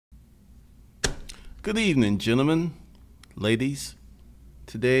Good evening, gentlemen, ladies.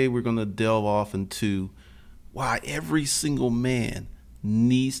 Today we're going to delve off into why every single man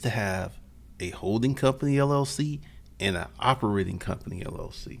needs to have a holding company LLC and an operating company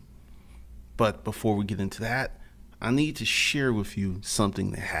LLC. But before we get into that, I need to share with you something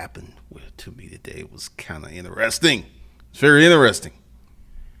that happened to me today. It was kind of interesting. It's very interesting.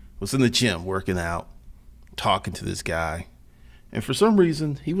 I was in the gym working out, talking to this guy. And for some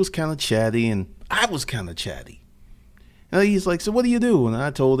reason, he was kind of chatty and I was kind of chatty. And he's like, so what do you do? And I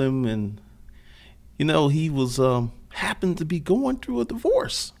told him, and, he was, happened to be going through a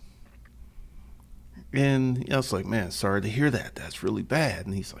divorce. And I was like, man, sorry to hear that. That's really bad.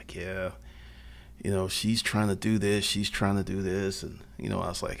 And he's like, yeah, she's trying to do this. She's trying to do this. And, I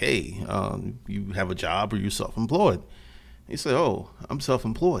was like, hey, you have a job or you're self-employed? He said, oh, I'm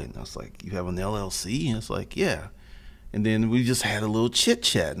self-employed. And I was like, you have an LLC? And it's like, yeah. And then we just had a little chit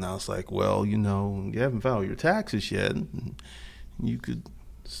chat, and I was like, well, you haven't filed your taxes yet. You could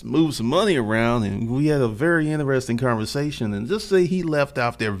move some money around. And we had a very interesting conversation. And just say he left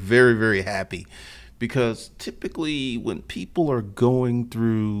out there very, very happy, because typically when people are going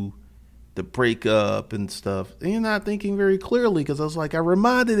through the breakup and stuff, they're not thinking very clearly. Because I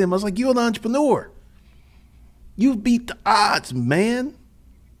reminded him, I was like, you're an entrepreneur. You beat the odds, man.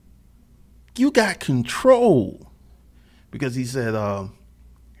 You got control. Because he said,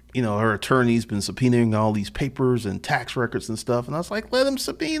 her attorney's been subpoenaing all these papers and tax records and stuff. And I was like, let him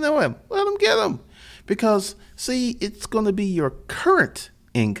subpoena him. Let him get them. Because, see, it's going to be your current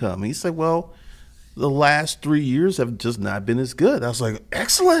income. He said, well, the last 3 years have just not been as good. I was like,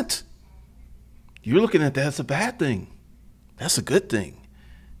 excellent. You're looking at that as a bad thing. That's a good thing.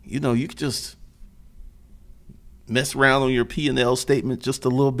 You could just mess around on your P&L statement just a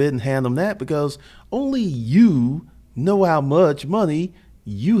little bit and hand them that, because only you know how much money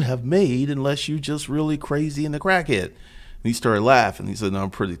you have made, unless you're just really crazy and a crackhead. And he started laughing. He said, no, I'm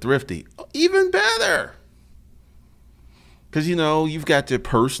pretty thrifty. Even better. Because, you've got your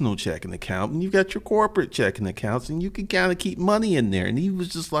personal checking account and you've got your corporate checking accounts, and you can kind of keep money in there. And he was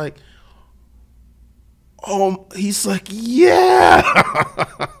just like, oh, he's like, yeah.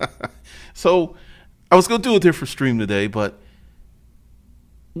 So I was going to do a different stream today, but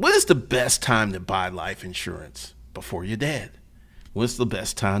when is the best time to buy life insurance? Before you're dead. When's the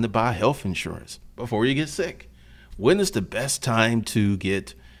best time to buy health insurance? Before you get sick. When is the best time to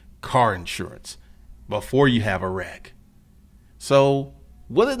get car insurance? Before you have a wreck. So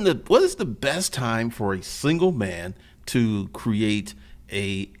what is the best time for a single man to create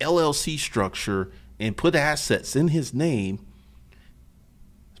a LLC structure and put assets in his name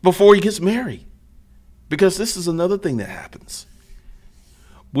before he gets married? Because this is another thing that happens.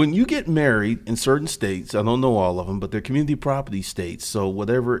 When you get married in certain states, I don't know all of them, but they're community property states. So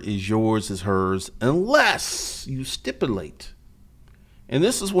whatever is yours is hers, unless you stipulate. And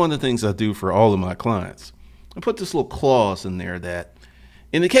this is one of the things I do for all of my clients. I put this little clause in there that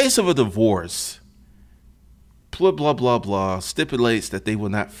in the case of a divorce, blah, blah, blah, blah, stipulates that they will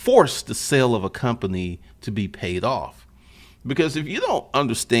not force the sale of a company to be paid off. Because if you don't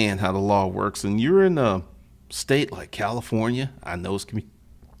understand how the law works, and you're in a state like California, I know it's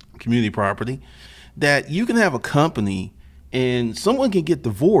community property, that you can have a company and someone can get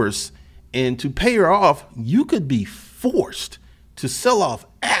divorced, and to pay her off, you could be forced to sell off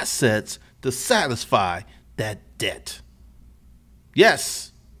assets to satisfy that debt.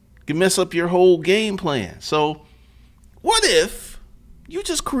 Yes, it can mess up your whole game plan. So what if you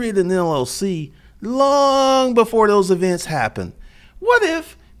just created an LLC long before those events happen? What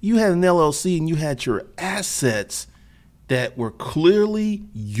if you had an LLC and you had your assets that were clearly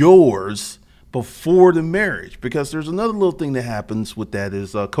yours before the marriage? Because there's another little thing that happens with that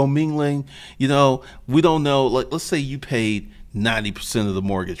is commingling. We don't know, like, let's say you paid 90% of the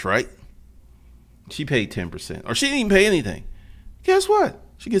mortgage, right? She paid 10%, or she didn't even pay anything. Guess what?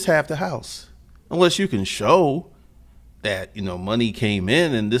 She gets half the house, unless you can show that, money came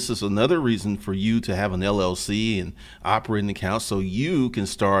in. And this is another reason for you to have an LLC and operating account, so you can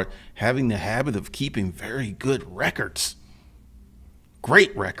start having the habit of keeping very good records.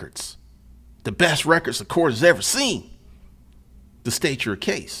 Great records. The best records the court has ever seen to state your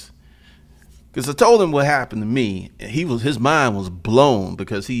case. Because I told him what happened to me, and his mind was blown,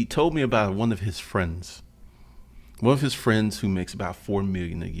 because he told me about one of his friends. One of his friends who makes about $4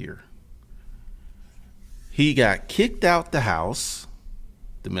 million a year. He got kicked out the house,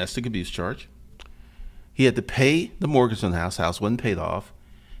 domestic abuse charge. He had to pay the mortgage on the house. House wasn't paid off.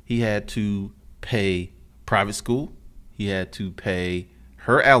 He had to pay private school. He had to pay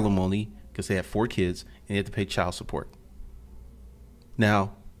her alimony, because they had 4 kids, and he had to pay child support.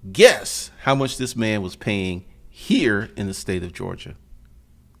 Now, Guess how much this man was paying here in the state of Georgia.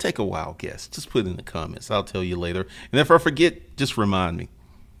 Take a wild guess. Just put it in the comments. I'll tell you later. And if I forget, just remind me,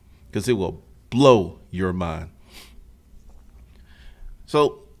 because it will blow your mind.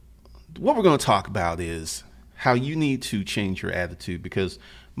 So what we're going to talk about is how you need to change your attitude, because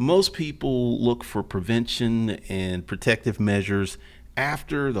most people look for prevention and protective measures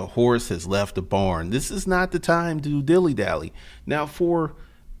after the horse has left the barn. This is not the time to dilly-dally. Now, for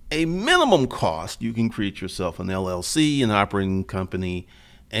a minimum cost, you can create yourself an LLC, an operating company,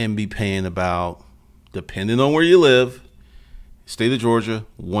 and be paying about, depending on where you live, state of Georgia,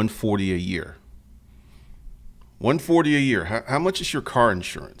 $140 a year. $140 a year. How much is your car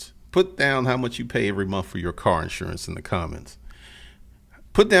insurance? Put down how much you pay every month for your car insurance in the comments.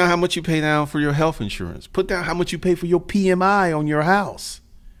 Put down how much you pay down for your health insurance. Put down how much you pay for your PMI on your house.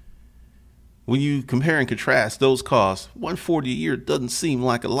 When you compare and contrast those costs, $140 a year doesn't seem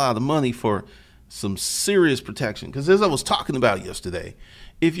like a lot of money for some serious protection. Because as I was talking about yesterday,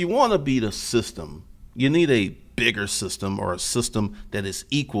 if you want to beat a system, you need a bigger system, or a system that is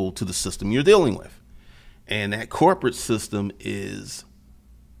equal to the system you're dealing with. And that corporate system is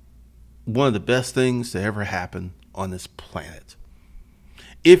one of the best things to ever happen on this planet.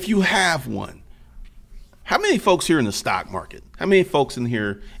 If you have one, how many folks here in the stock market? How many folks in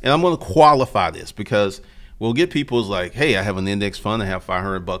here? And I'm going to qualify this, because we'll get people's like, hey, I have an index fund. I have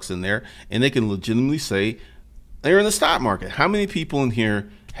 $500 in there, and they can legitimately say they're in the stock market. How many people in here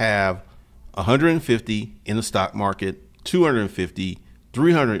have 150 in the stock market, 250,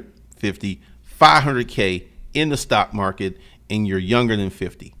 350, 500K in the stock market, and you're younger than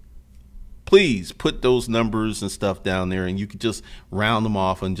 50? Please put those numbers and stuff down there, and you could just round them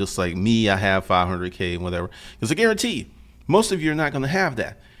off, and just like me, I have 500K and whatever. Because I guarantee you, most of you are not going to have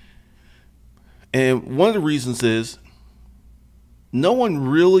that. And one of the reasons is no one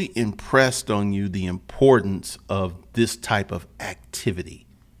really impressed on you the importance of this type of activity.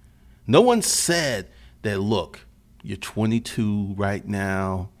 No one said that, look, you're 22 right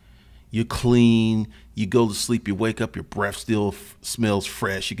now, you're clean, you go to sleep, you wake up, your breath still smells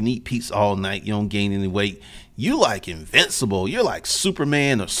fresh, you can eat pizza all night, you don't gain any weight, you like invincible, you're like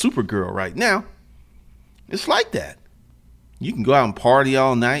Superman or Supergirl right now. It's like that. You can go out and party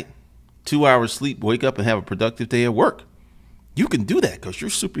all night, 2 hours sleep, wake up and have a productive day at work. You can do that because you're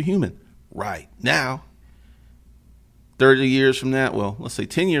superhuman right now. 30 years from now, well, let's say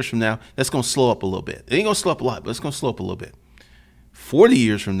 10 years from now, that's going to slow up a little bit. It ain't going to slow up a lot, but it's going to slow up a little bit. 40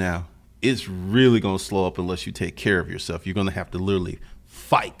 years from now, it's really going to slow up unless you take care of yourself. You're going to have to literally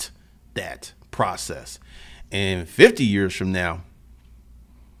fight that process. And 50 years from now,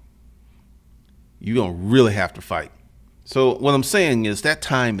 you're going to really have to fight. So what I'm saying is that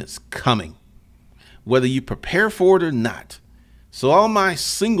time is coming, whether you prepare for it or not. So all my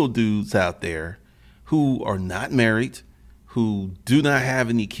single dudes out there who are not married, who do not have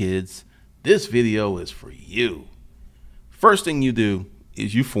any kids, this video is for you. First thing you do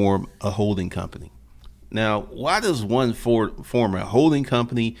is you form a holding company. Now, why does one form a holding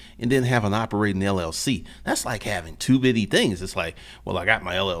company and then have an operating LLC? That's like having two bitty things. It's like, well, I got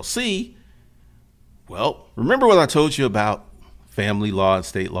my LLC. Well, remember what I told you about family law and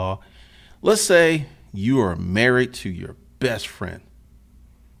state law? Let's say you are married to your best friend.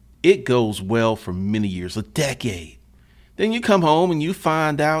 It goes well for many years, a decade. Then you come home and you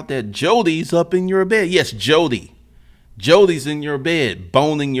find out that Jody's up in your bed. Yes, Jody. Jody's in your bed,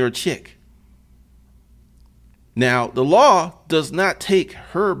 boning your chick. Now, the law does not take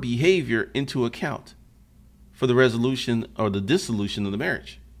her behavior into account for the resolution or the dissolution of the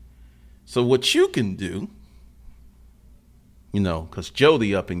marriage. So what you can do, because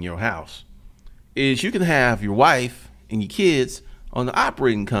Jody up in your house, is you can have your wife and your kids on the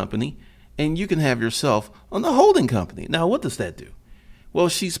operating company, and you can have yourself on the holding company. Now, what does that do? Well,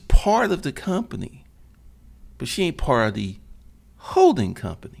 she's part of the company, but she ain't part of the holding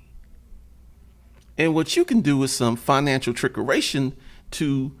company. And what you can do with some financial trickeration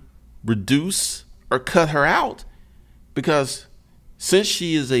to reduce or cut her out, because since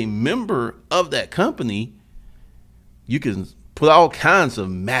she is a member of that company, you can put all kinds of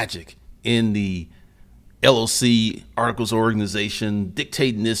magic in the LLC articles of organization,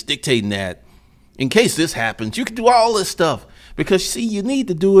 dictating this, dictating that. In case this happens, you can do all this stuff, because see, you need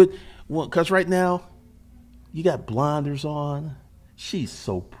to do it because right now you got blinders on. She's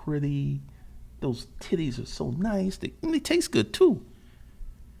so pretty. Those titties are so nice. They taste good too.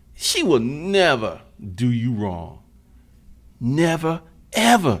 She will never do you wrong. Never,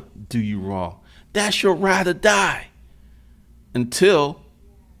 ever do you wrong. That's your ride or die. Until,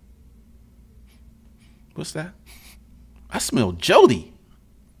 what's that? I smell Jody.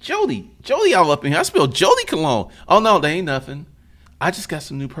 Jody all up in here. I smell Jody cologne. Oh no, they ain't nothing. I just got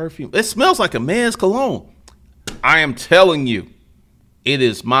some new perfume. It smells like a man's cologne. I am telling you, it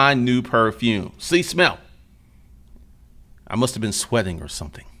is my new perfume. See, smell. I must have been sweating or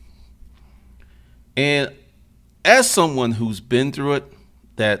something. And as someone who's been through it,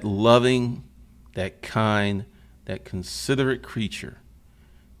 that loving, that kind, that considerate creature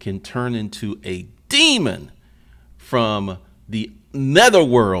can turn into a demon from the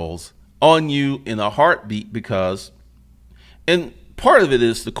netherworlds on you in a heartbeat because, and part of it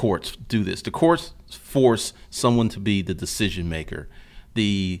is the courts do this. The courts force someone to be the decision maker,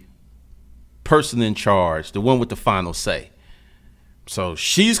 the person in charge, the one with the final say. So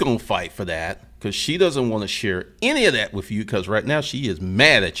she's going to fight for that because she doesn't want to share any of that with you because right now she is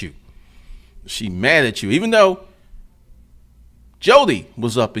mad at you. She's mad at you, even though Jody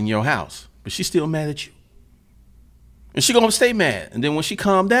was up in your house, but she's still mad at you. And she's going to stay mad. And then when she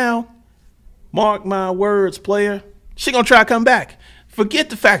calm down, mark my words, player, she going to try to come back. Forget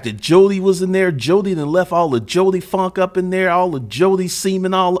the fact that Jody was in there. Jody done left all the Jody funk up in there, all the Jody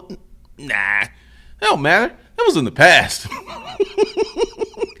semen, all. Nah, that don't matter. That was in the past.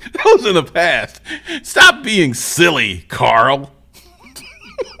 That was in the past. Stop being silly, Carl.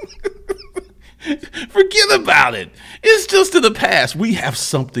 Forget about it. It's just in the past. We have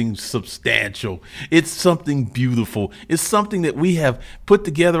something substantial. It's something beautiful. It's something that we have put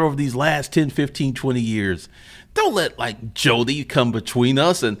together over these last 10, 15, 20 years. Don't let like Jody come between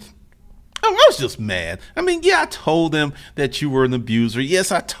us. And I was just mad. I mean, yeah, I told them that you were an abuser.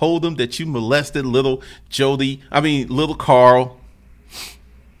 Yes, I told them that you molested little Carl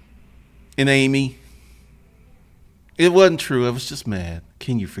and Amy. It wasn't true. I was just mad.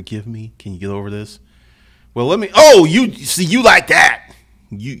 Can you forgive me? Can you get over this? Well, let me. Oh, you see, you like that.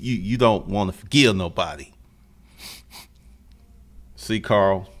 You don't want to forgive nobody. See,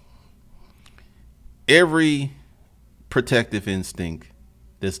 Carl, every protective instinct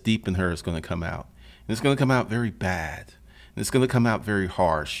that's deep in her is going to come out. And it's going to come out very bad. And it's going to come out very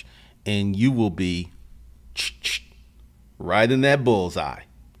harsh. And you will be right in that bullseye.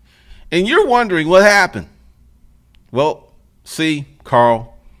 And you're wondering what happened. Well, see,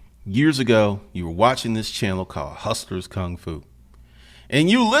 Carl, years ago, you were watching this channel called Hustlers Kung Fu. And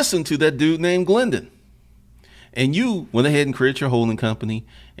you listened to that dude named Glendon. And you went ahead and created your holding company.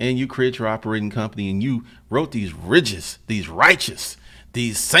 And you created your operating company. And you wrote these righteous,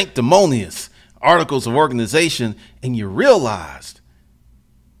 these sanctimonious articles of organization. And you realized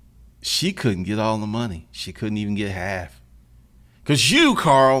she couldn't get all the money. She couldn't even get half. Because you,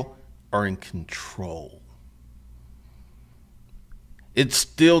 Carl, are in control. It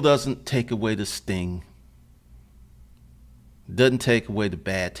still doesn't take away the sting. Doesn't take away the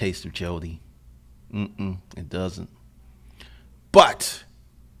bad taste of Jody. It doesn't. But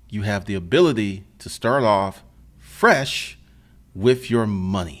you have the ability to start off fresh with your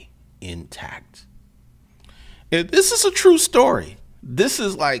money intact. And this is a true story. This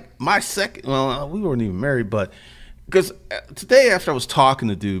is like my second, well, we weren't even married, but because today after I was talking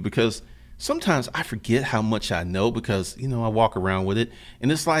to dude, because sometimes I forget how much I know because, I walk around with it.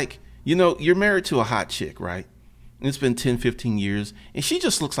 And it's like, you're married to a hot chick, right? And it's been 10, 15 years. And she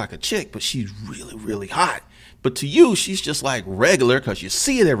just looks like a chick, but she's really, really hot. But to you, she's just like regular because you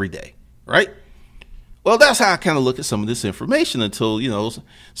see it every day, right? Well, that's how I kind of look at some of this information until,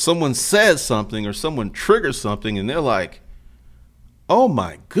 someone says something or someone triggers something and they're like, oh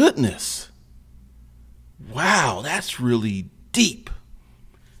my goodness. Wow, that's really deep.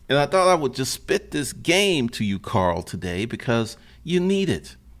 And I thought I would just spit this game to you, Carl, today because you need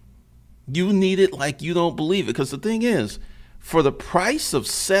it. You need it like you don't believe it. Because the thing is, for the price of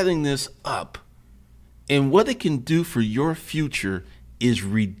setting this up and what it can do for your future is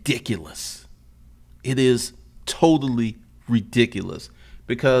ridiculous. It is totally ridiculous.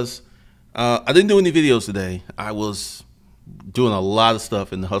 Because I didn't do any videos today. I was doing a lot of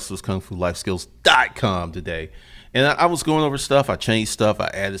stuff in the hustlerskungfulifeskills.com today. And I was going over stuff. I changed stuff. I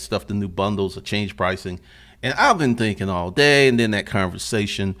added stuff to new bundles. I changed pricing. And I've been thinking all day. And then that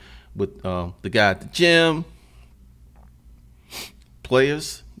conversation with the guy at the gym.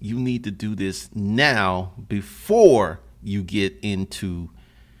 Players, you need to do this now before you get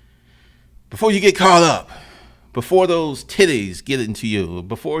caught up. Before those titties get into you.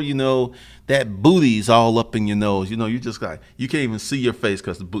 Before that booty's all up in your nose. You just got, you can't even see your face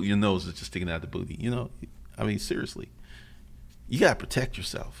because your nose is just sticking out the booty. I mean, seriously, you got to protect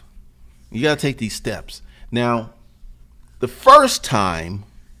yourself. You got to take these steps. Now, the first time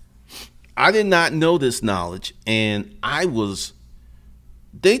I did not know this knowledge and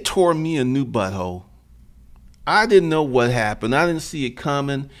they tore me a new butthole. I didn't know what happened. I didn't see it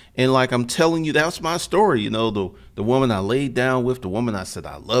coming. And like I'm telling you, that's my story. You know, the woman I laid down with, the woman I said,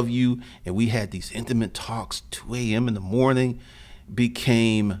 I love you. And we had these intimate talks, 2 a.m. in the morning,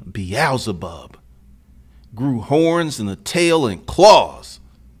 became Beelzebub, grew horns and a tail and claws.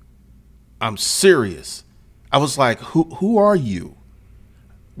 I'm serious. I was like, who are you?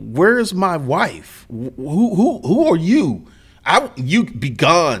 Where is my wife? Who are you? You be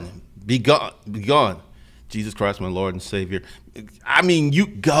gone, be gone, be gone. Jesus Christ, my Lord and Savior. I mean, you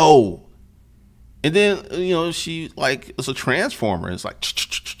go. And then, you know, she like, it's a transformer. It's like,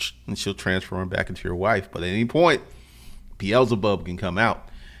 and she'll transform back into your wife. But at any point, Beelzebub can come out.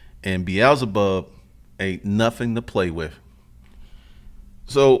 And Beelzebub ain't nothing to play with.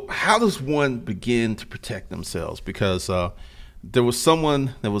 So how does one begin to protect themselves? Because there was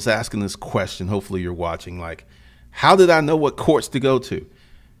someone that was asking this question. Hopefully you're watching. Like, how did I know what courts to go to?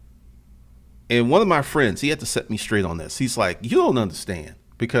 And one of my friends, he had to set me straight on this. He's like, you don't understand,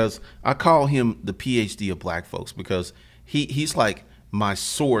 because I call him the PhD of black folks, because he's like my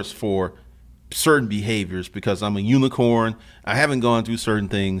source for certain behaviors, because I'm a unicorn. I haven't gone through certain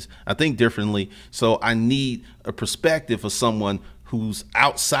things. I think differently. So I need a perspective of someone who's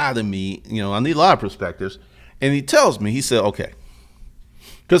outside of me. You know, I need a lot of perspectives. And he tells me, he said, okay,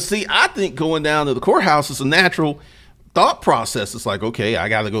 because see, I think going down to the courthouse is a natural thought process. It's like, okay, I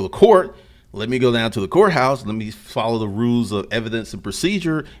got to go to court. Let me go down to the courthouse. Let me follow the rules of evidence and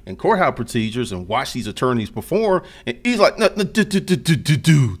procedure and courthouse procedures and watch these attorneys perform. And he's like, no,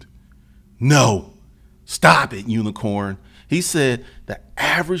 dude, no, stop it, unicorn. He said the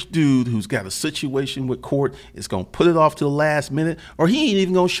average dude who's got a situation with court is going to put it off to the last minute, or he ain't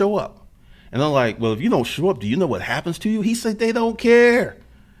even going to show up. And I'm like, well, if you don't show up, do you know what happens to you? He said they don't care.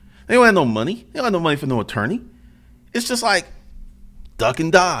 They don't have no money. They don't have no money for no attorney. It's just like duck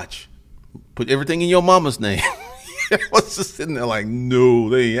and dodge. Put everything in your mama's name. I was just sitting there like, no,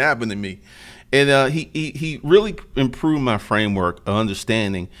 they ain't happening to me. And he really improved my framework of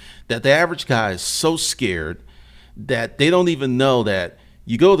understanding that the average guy is so scared that they don't even know that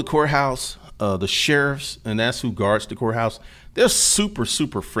you go to the courthouse, the sheriffs, and that's who guards the courthouse. They're super,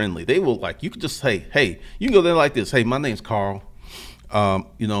 super friendly. They will, like, you could just say, hey, you can go there like this. Hey, my name's Carl.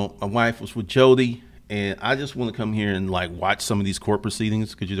 You know, my wife was with Jody, and I just want to come here and like watch some of these court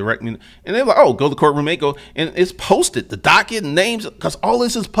proceedings. Could you direct me? And they're like, oh, go to the courtroom, go. And it's posted, the docket and names, because all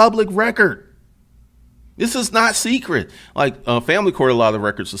this is public record. This is not secret. Like family court, a lot of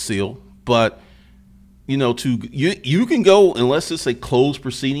records are sealed, but you know, you can go unless it's a closed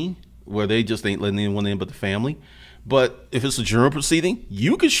proceeding where they just ain't letting anyone in but the family. But if it's a jury proceeding,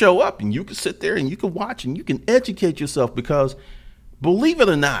 you can show up and you can sit there and you can watch and you can educate yourself, because believe it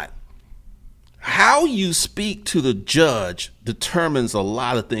or not, how you speak to the judge determines a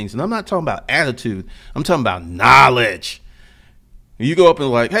lot of things. And I'm not talking about attitude. I'm talking about knowledge. You go up and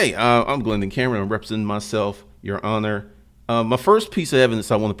like, hey, I'm Glendon Cameron. I'm representing myself, Your Honor. My first piece of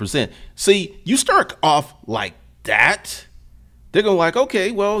evidence I want to present. See, you start off like that, they're going to like,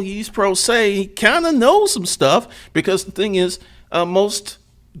 okay, well, he's pro se. He kind of knows some stuff, because the thing is, most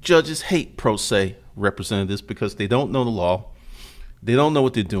judges hate pro se representatives because they don't know the law. They don't know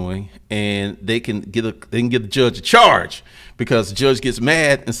what they're doing, and they can get the judge a charge, because the judge gets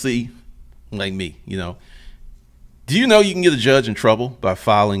mad and see, like me, you know. Do you know you can get a judge in trouble by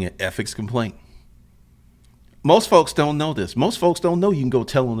filing an ethics complaint? Most folks don't know this. Most folks don't know you can go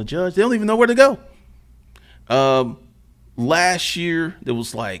tell on the judge. They don't even know where to go. Last year, there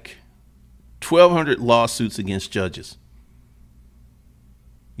was like 1,200 lawsuits against judges.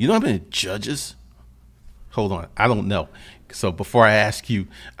 You know how many judges? Hold on, I don't know. So before I ask you,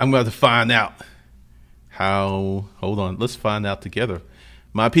 I'm going to find out how, hold on, let's find out together.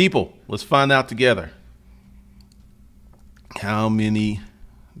 My people, let's find out together. How many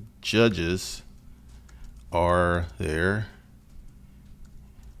judges are there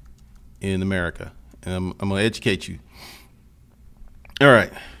in America? And I'm going to educate you. All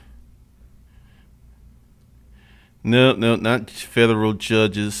right. No, not federal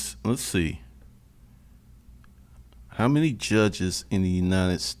judges. Let's see. How many judges in the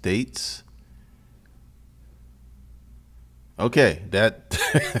United States? Okay, that,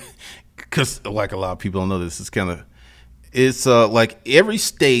 because like a lot of people don't know this, it's like every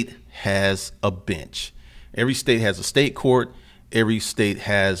state has a bench. Every state has a state court. Every state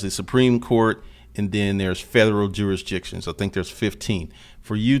has a Supreme Court. And then there's federal jurisdictions. I think there's 15.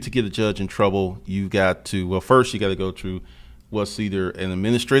 For you to get a judge in trouble, you got to, well, first you got to go through what's either an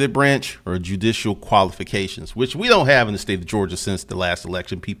administrative branch or judicial qualifications, which we don't have in the state of Georgia since the last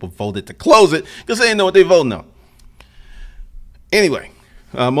election. People voted to close it because they didn't know what they voted on. Anyway,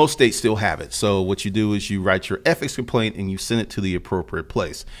 Most states still have it. So what you do is you write your ethics complaint and you send it to the appropriate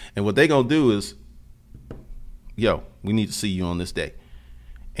place. And what they're going to do is, yo, we need to see you on this day.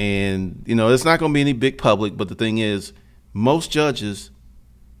 And, you know, it's not going to be any big public. But the thing is, most judges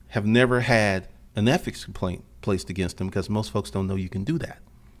have never had an ethics complaint placed against them because most folks don't know you can do that.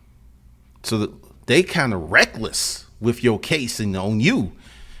 So they kind of reckless with your case and on you.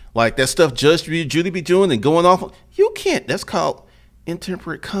 Like that stuff Judge Judy be doing and going off. You can't. That's called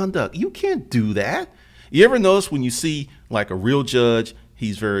intemperate conduct. You can't do that. You ever notice when you see like a real judge,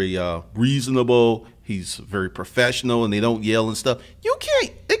 he's very reasonable, he's very professional, and they don't yell and stuff.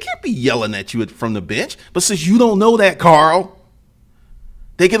 They can't be yelling at you from the bench. But since you don't know that, Carl,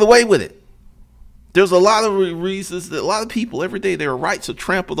 they get away with it. There's a lot of reasons that a lot of people every day, their rights are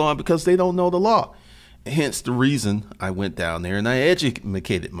trampled on because they don't know the law. Hence the reason I went down there and I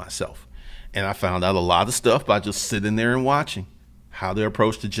educated myself. And I found out a lot of stuff by just sitting there and watching. How to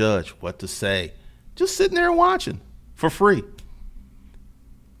approach the judge, what to say. Just sitting there and watching for free.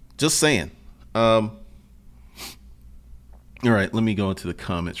 Just saying. All right, let me go into the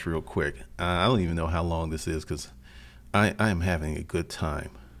comments real quick. I don't even know how long this is because I am having a good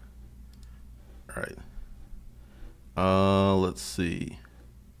time. All right. Let's see.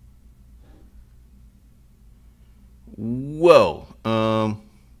 Whoa.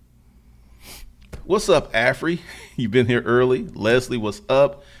 What's up, Afri? You've been here early. Leslie, what's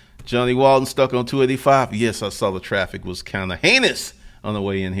up? Johnny Walden stuck on 285. Yes, I saw the traffic was kind of heinous on the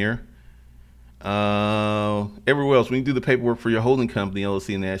way in here. Everywhere else, when you do the paperwork for your holding company,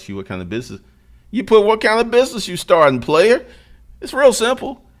 LLC, and they ask you what kind of business, you put what kind of business you starting, player. It's real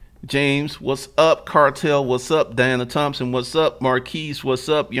simple. James, what's up? Cartel, what's up? Diana Thompson, what's up? Marquise, what's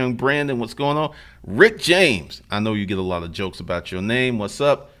up? Young Brandon, what's going on? Rick James, I know you get a lot of jokes about your name. What's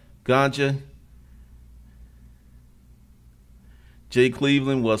up? Ganja. Jay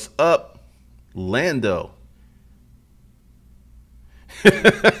Cleveland, what's up? Lando.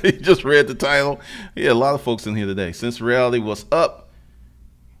 You just read the title. Yeah, a lot of folks in here today. Sense Reality, what's up?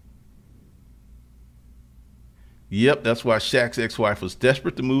 Yep, that's why Shaq's ex-wife was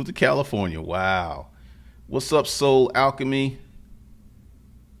desperate to move to California. Wow. What's up, Soul Alchemy?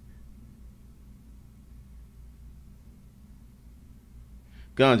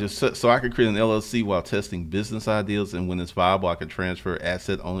 Ganja, so I could create an LLC while testing business ideas, and when it's viable, I could transfer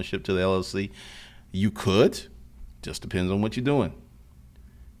asset ownership to the LLC. You could. Just depends on what you're doing.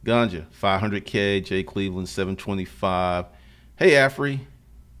 Ganja, 500K. Jay Cleveland, 725. Hey, Afri.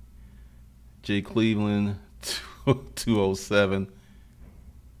 Jay Cleveland, 207.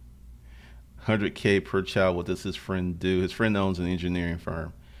 100K per child. What does his friend do? His friend owns an engineering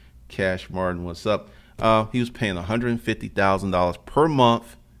firm. Cash Martin, what's up? He was paying $150,000 per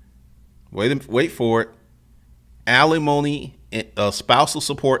month. Wait for it. Alimony, spousal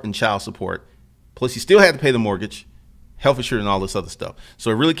support, and child support. Plus, he still had to pay the mortgage, health insurance, and all this other stuff. So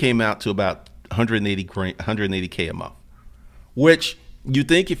it really came out to about $180K a month. Which you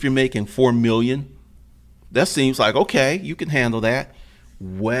think if you're making $4 million, that seems like okay, you can handle that.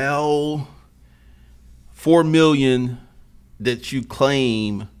 Well, $4 million that you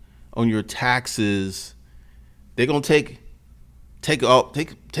claim on your taxes, they're gonna take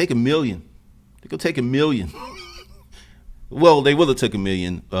 $1 million. They're gonna take $1 million. Well, they would have took $1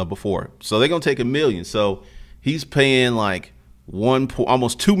 million before, so they're gonna take $1 million. So he's paying like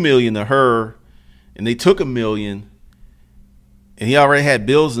almost $2 million to her, and they took $1 million, and he already had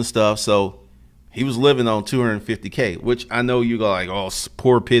bills and stuff, so he was living on $250K. Which I know you go like, oh,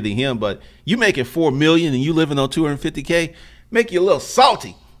 poor pity him, but you making $4 million and you living on $250K, make you a little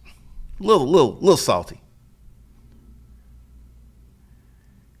salty. Little salty.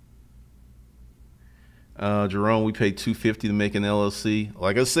 Jerome, we paid $250 to make an LLC.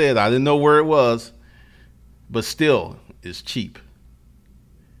 Like I said, I didn't know where it was, but still, it's cheap.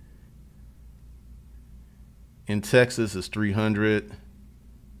 In Texas, it's $300.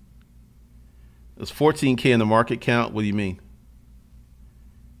 It's $14K in the market count. What do you mean?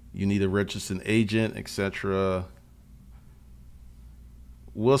 You need a registered agent, etc.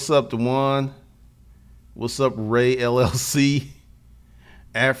 What's up, Dewan? What's up, Ray LLC?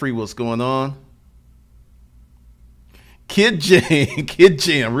 Afri, what's going on? Kid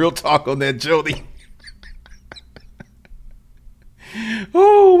Jam, real talk on that, Jody.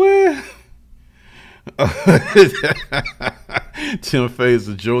 Oh, man. Tim Faye's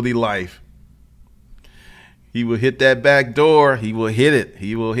the Jody life. He will hit that back door. He will hit it.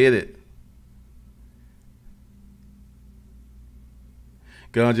 He will hit it.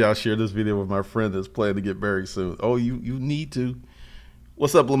 Ganja, I'll share this video with my friend that's planning to get married soon. Oh, you need to.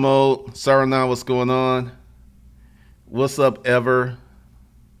 What's up, Lamode? Sarana, what's going on? What's up, Ever?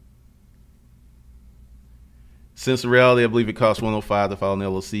 Since the reality, I believe it costs $105 to file an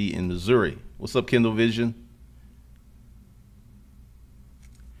LLC in Missouri. What's up, Kendall Vision?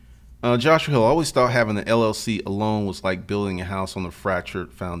 Joshua Hill, I always thought having an LLC alone was like building a house on a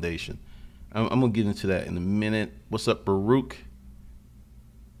fractured foundation. I'm going to get into that in a minute. What's up, Baruch?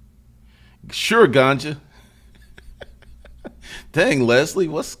 Sure, Ganja. Dang, Leslie,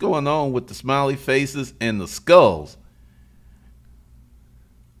 what's going on with the smiley faces and the skulls?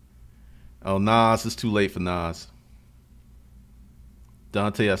 Oh, Nas, it's too late for Nas.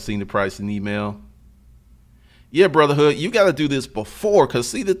 Dante, I've seen the price in email. Yeah, Brotherhood, you got to do this before, because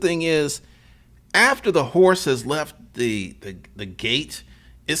see, the thing is, after the horse has left the gate,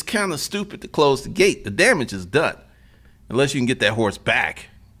 it's kind of stupid to close the gate. The damage is done. Unless you can get that horse back.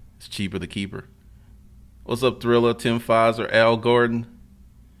 It's cheaper to keep her. What's up, Thriller, Tim Fizer, Al Gordon?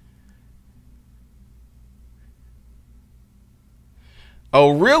 Oh,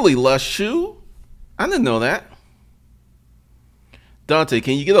 really, Lushu? I didn't know that. Dante,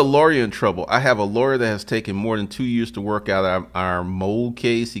 can you get a lawyer in trouble? I have a lawyer that has taken more than 2 years to work out our mold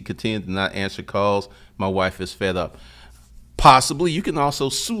case. He continued to not answer calls. My wife is fed up. Possibly. You can also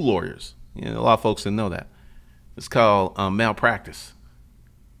sue lawyers. You know, a lot of folks didn't know that. It's called malpractice.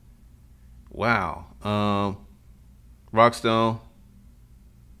 Wow. Rockstone.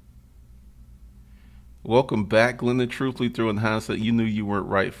 Welcome back, Glenda. Truthfully, through in hindsight, you knew you weren't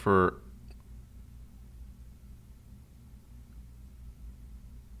right for.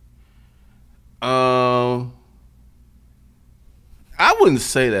 I wouldn't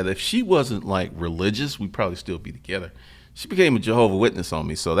say that. If she wasn't like religious, we'd probably still be together. She became a Jehovah's Witness on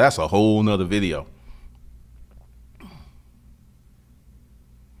me, so that's a whole nother video.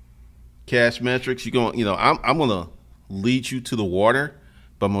 Cash metrics, I'm gonna lead you to the water,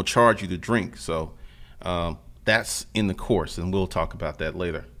 but I'm gonna charge you to drink. So that's in the course, and we'll talk about that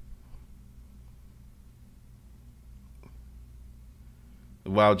later.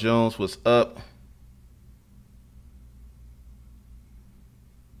 Wild Jones, what's up?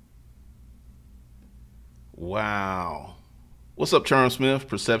 Wow. What's up, Charles Smith?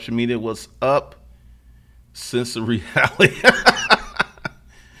 Perception Media, what's up? Sense of reality.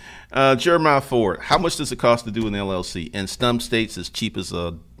 Jeremiah Ford, how much does it cost to do an LLC? In some states, as cheap as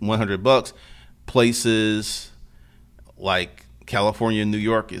 $100. Places like California and New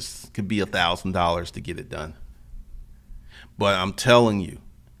York could be $1,000 to get it done. But I'm telling you,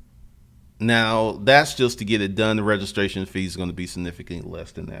 now that's just to get it done. The registration fee is going to be significantly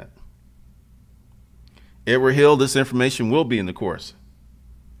less than that. Edward Hill, this information will be in the course.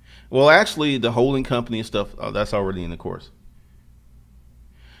 Well, actually, the holding company and stuff, that's already in the course.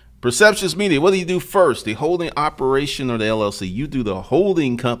 Perceptions Media, what do you do first? The holding operation or the LLC? You do the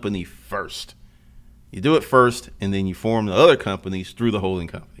holding company first. You do it first, and then you form the other companies through the holding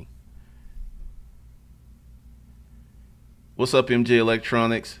company. What's up, MJ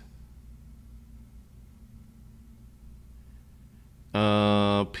Electronics?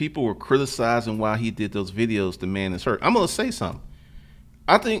 People were criticizing why he did those videos. The man is hurt. I'm going to say something.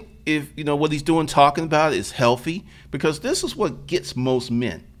 I think if, what he's doing, talking about it, is healthy, because this is what gets most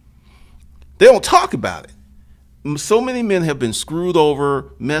men. They don't talk about it. So many men have been screwed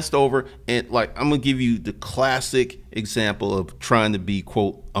over, messed over, and like, I'm going to give you the classic example of trying to be,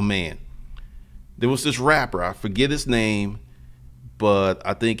 quote, a man. There was this rapper, I forget his name, but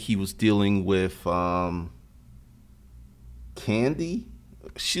I think he was dealing with Candy.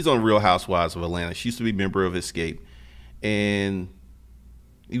 She's on Real Housewives of Atlanta. She used to be a member of Escape. And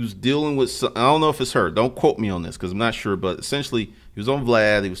he was dealing with some, I don't know if it's her. Don't quote me on this because I'm not sure. But essentially, he was on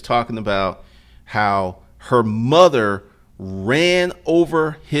Vlad. He was talking about how her mother ran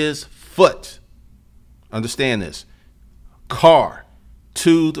over his foot. Understand this. Car,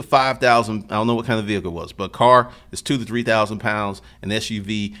 2,000 to 5,000. I don't know what kind of vehicle it was, but car is 2,000 to 3,000 pounds. And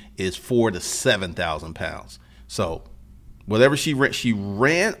SUV is 4,000 to 7,000 pounds. So whatever she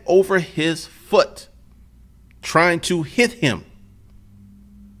ran over his foot trying to hit him.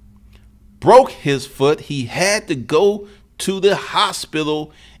 Broke his foot. He had to go to the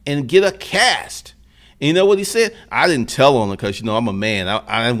hospital and get a cast. And you know what he said? I didn't tell on her because, I'm a man.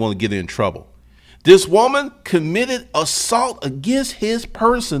 I didn't want to get her in trouble. This woman committed assault against his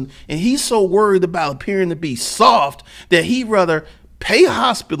person, and he's so worried about appearing to be soft that he'd rather pay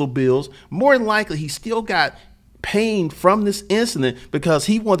hospital bills. More than likely, he still got pain from this incident because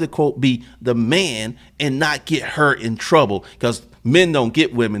he wanted to, quote, be the man and not get her in trouble, because men don't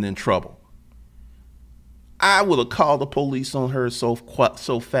get women in trouble. I would have called the police on her so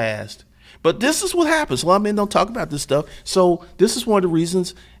fast. But this is what happens. A lot of men don't talk about this stuff. So this is one of the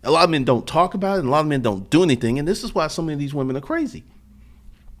reasons a lot of men don't talk about it, and a lot of men don't do anything. And this is why so many of these women are crazy.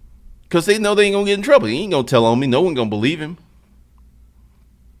 because they know they ain't gonna get in trouble. He ain't gonna tell on me. No one gonna believe him.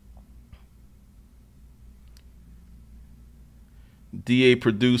 DA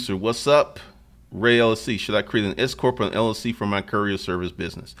producer, what's up? Ray LLC, should I create an S Corp or an LLC for my courier service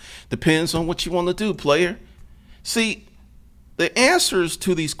business? Depends on what you want to do, player. See, the answers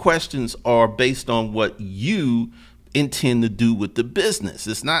to these questions are based on what you intend to do with the business.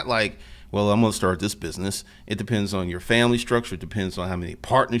 It's not like, well, I'm going to start this business. It depends on your family structure. It depends on how many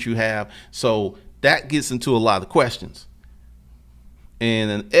partners you have. So that gets into a lot of questions. And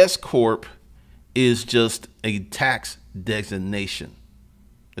an S Corp is just a tax designation.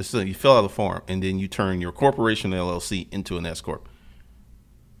 So you fill out a form and then you turn your corporation LLC into an S Corp.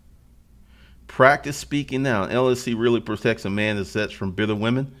 Practice speaking now. LLC really protects a man's assets from bitter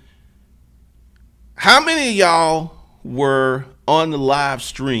women. How many of y'all were on the live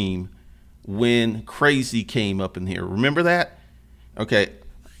stream when Crazy came up in here? Remember that? Okay.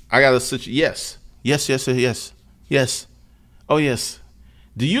 I got a situation. Yes. Yes, yes, yes, yes. Oh, yes.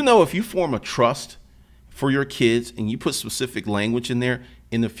 Do you know if you form a trust for your kids and you put specific language in there,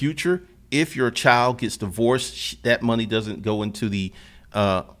 in the future, if your child gets divorced, that money doesn't go into the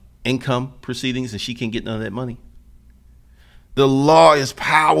income proceedings and she can't get none of that money? The law is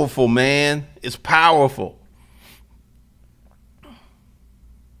powerful, man. It's powerful.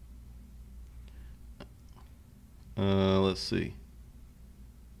 Let's see.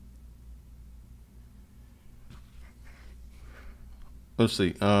 Let's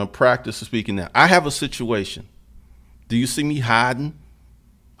see. Practice speaking now. I have a situation. Do you see me hiding?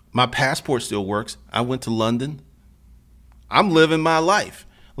 My passport still works. I went to London. I'm living my life.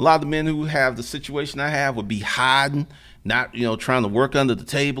 A lot of the men who have the situation I have would be hiding, not, trying to work under the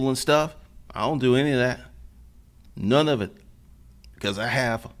table and stuff. I don't do any of that. None of it. Because I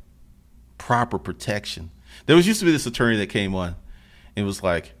have proper protection. There used to be this attorney that came on. It was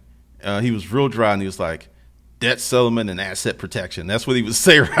like, he was real dry and he was like, debt settlement and asset protection. That's what he would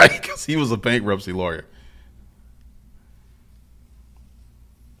say, right? Because he was a bankruptcy lawyer.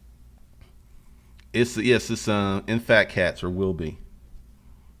 It's in Fat Cats, or will be.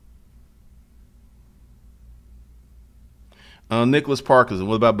 Nicholas Parkinson,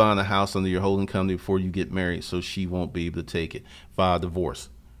 what about buying a house under your holding company before you get married so she won't be able to take it via divorce?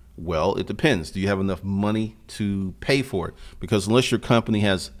 Well, it depends. Do you have enough money to pay for it? Because unless your company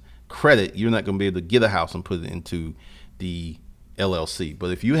has credit, you're not going to be able to get a house and put it into the LLC.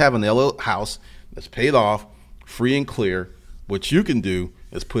 But if you have an house that's paid off, free and clear, what you can do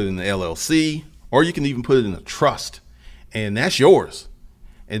is put it in the LLC, or you can even put it in a trust, and that's yours.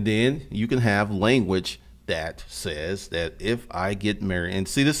 And then you can have language that says that if I get married, and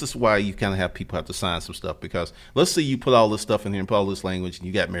see, this is why you kind of have people have to sign some stuff, because let's say you put all this stuff in here and put all this language and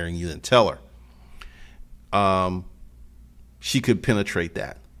you got married and you didn't tell her. She could penetrate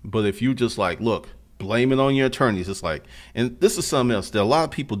that. But if you just like, look, blame it on your attorneys, it's like, and this is something else that a lot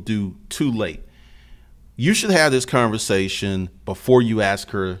of people do too late. You should have this conversation before you ask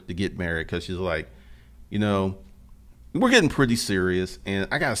her to get married, because she's like, we're getting pretty serious, and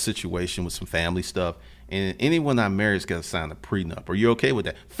I got a situation with some family stuff, and anyone I marry's got to sign a prenup. Are you okay with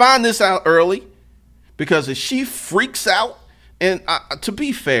that? Find this out early, because if she freaks out, and to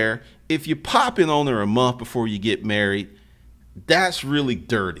be fair, if you pop in on her a month before you get married, that's really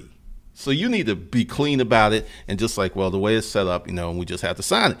dirty. So you need to be clean about it and just like, well, the way it's set up, and we just have to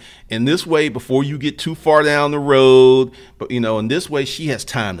sign it. And this way, before you get too far down the road, but in this way, she has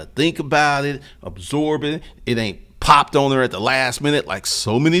time to think about it, absorb it. It ain't popped on her at the last minute like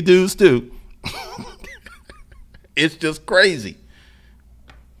so many dudes do. It's just crazy.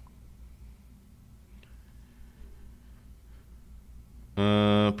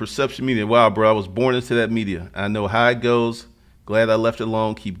 Perception media. Wow, bro, I was born into that media. I know how it goes. Glad I left it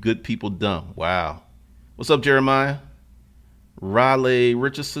alone. Keep good people dumb. Wow. What's up, Jeremiah? Raleigh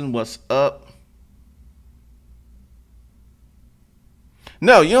Richardson, what's up?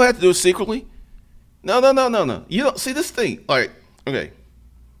 No, you don't have to do it secretly. No. You don't see this thing. Like, okay.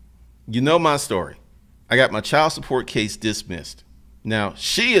 You know my story. I got my child support case dismissed. Now,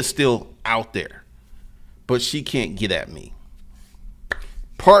 she is still out there, but she can't get at me.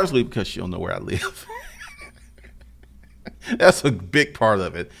 Partly because she don't know where I live. That's a big part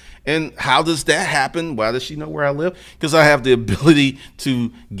of it. And how does that happen? Why does she know where I live? Because I have the ability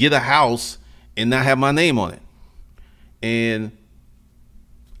to get a house and not have my name on it. And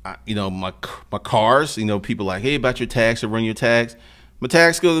my cars, people like, hey, about your tax or run your tax. My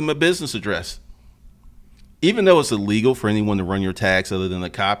tax goes to my business address. Even though it's illegal for anyone to run your tax other than a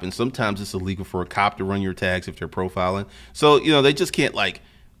cop, and sometimes it's illegal for a cop to run your tax if they're profiling. So, they just can't like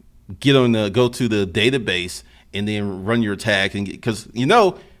go to the database and then run your tax, and because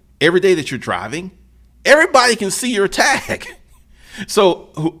every day that you're driving, everybody can see your tag.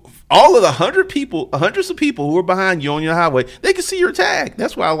 So all of the hundreds of people who are behind you on your highway, they can see your tag.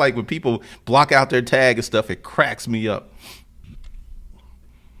 That's why I like when people block out their tag and stuff. It cracks me up.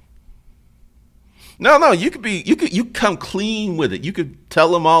 No, you come clean with it. You could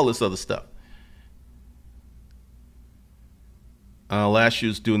tell them all this other stuff. Last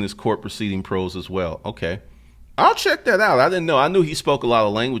year's doing his court proceeding pros as well. Okay. I'll check that out. I didn't know. I knew he spoke a lot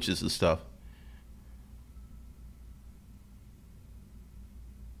of languages and stuff.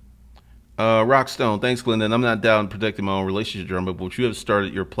 Rockstone, thanks, Glendon. I'm not down protecting my own relationship, Jeremy, but would you have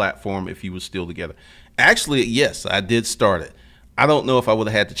started your platform if you were still together? Actually, yes, I did start it. I don't know if I would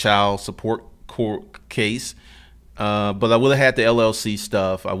have had the child support court case, but I would have had the LLC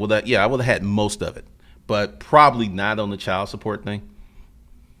stuff. I would have had most of it, but probably not on the child support thing.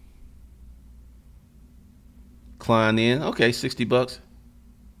 Klein in, okay, $60.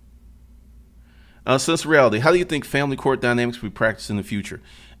 Sense Reality, how do you think family court dynamics will be practiced in the future?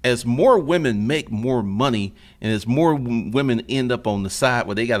 As more women make more money and as more women end up on the side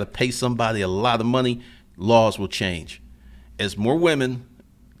where they got to pay somebody a lot of money, laws will change. As more women,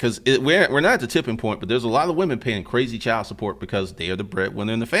 because we're not at the tipping point, but there's a lot of women paying crazy child support because they are the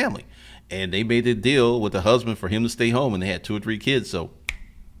breadwinner in the family. And they made a deal with the husband for him to stay home, and they had 2 or 3 kids, so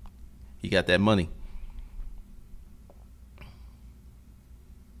he got that money.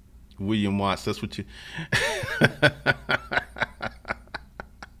 William Watts, that's what you...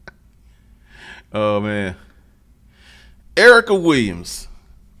 Oh, man. Erica Williams,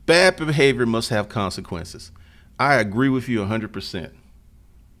 bad behavior must have consequences. I agree with you 100%.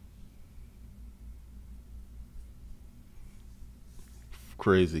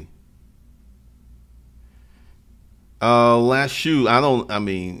 Crazy. Last shoe, I don't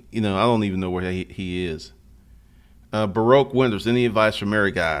even know where he is. Baroque Winters, any advice for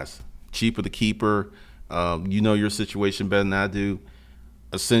married guys? Cheaper to keep her. You know your situation better than I do.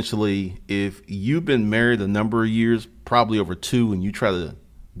 Essentially, if you've been married a number of years, probably over 2, and you try to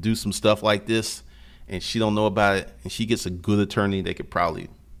do some stuff like this and she don't know about it and she gets a good attorney, they could probably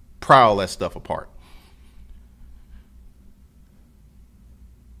pry all that stuff apart.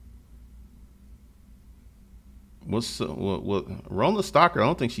 What's what Rona Stocker? I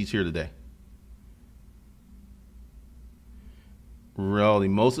don't think she's here today. Reality,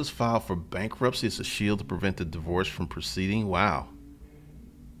 Moses filed for bankruptcy as a shield to prevent the divorce from proceeding. Wow.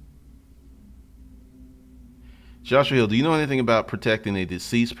 Joshua Hill, do you know anything about protecting a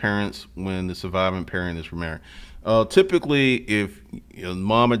deceased parents when the surviving parent is remarried? Typically, if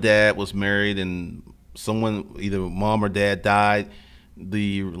mom or dad was married and someone, either mom or dad died,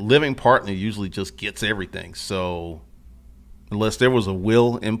 the living partner usually just gets everything. So unless there was a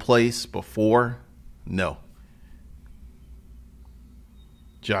will in place before, no.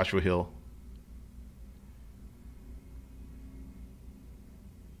 Joshua Hill.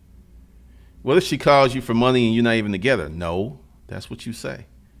 What if she calls you for money and you're not even together? No, that's what you say.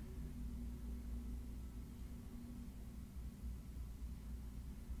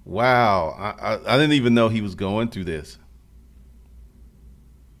 Wow, I didn't even know he was going through this.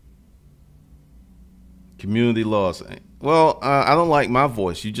 Community loss. Well, I don't like my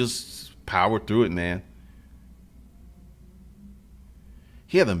voice. You just power through it, man.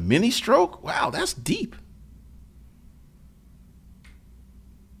 He had a mini stroke? Wow, that's deep.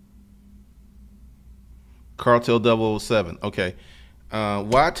 Cartel 007. Okay.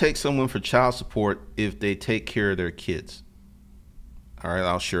 Why take someone for child support if they take care of their kids? All right,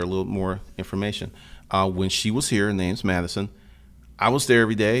 I'll share a little more information. When she was here, her name's Madison, I was there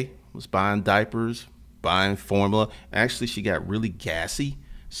every day, was buying diapers, buying formula. Actually, she got really gassy.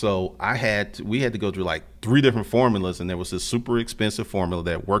 So we had to go through like 3 different formulas, and there was this super expensive formula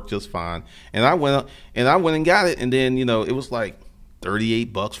that worked just fine. And I went and got it, and then it was like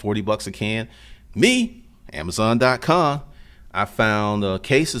 $38, $40 a can. Me, Amazon.com, I found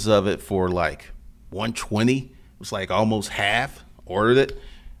cases of it for like $120. It was like almost half. Ordered it.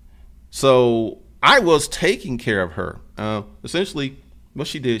 So I was taking care of her. Essentially, what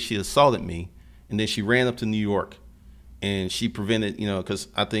she did, she assaulted me, and then she ran up to New York. And she prevented, because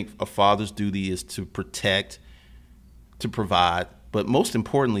I think a father's duty is to protect, to provide, but most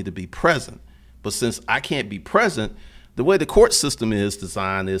importantly, to be present. But since I can't be present, the way the court system is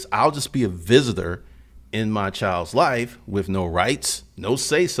designed is I'll just be a visitor in my child's life with no rights, no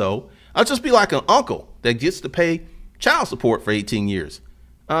say-so. I'll just be like an uncle that gets to pay child support for 18 years.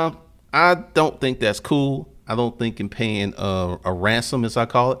 I don't think that's cool. I don't think in paying a ransom, as I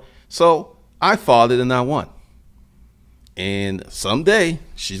call it. So I fought it and I won. And someday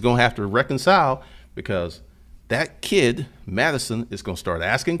she's going to have to reconcile, because that kid, Madison, is going to start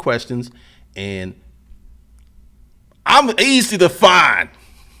asking questions, and I'm easy to find.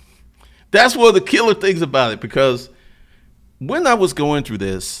 That's one of the killer things about it, because when I was going through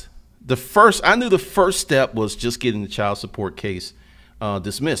this, I knew the first step was just getting the child support case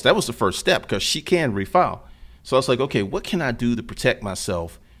dismissed. That was the first step, because she can refile. So I was like, okay, what can I do to protect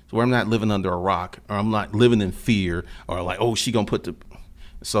myself so where I'm not living under a rock, or I'm not living in fear, or like, oh, she gonna put the.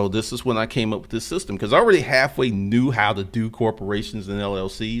 So this is when I came up with this system, because I already halfway knew how to do corporations and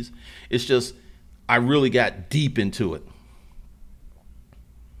LLCs. It's just I really got deep into it.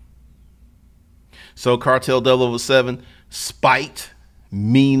 So Cartel 007, spite,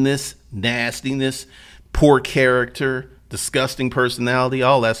 meanness, nastiness, poor character, disgusting personality,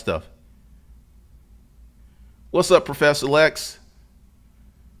 all that stuff. What's up, Professor Lex?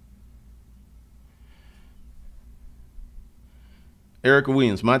 Erica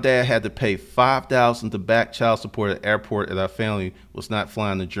Williams, my dad had to pay $5,000 to back child support at the airport, and our family was not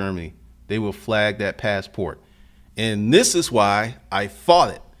flying to Germany. They will flag that passport. And this is why I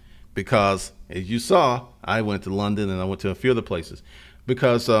fought it, because as you saw, I went to London and I went to a few other places,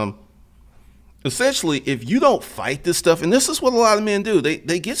 because essentially, if you don't fight this stuff, and this is what a lot of men do,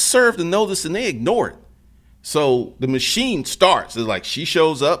 they get served a notice and they ignore it. So the machine starts. It's like she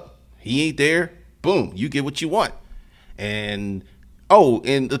shows up, he ain't there, boom, you get what you want. And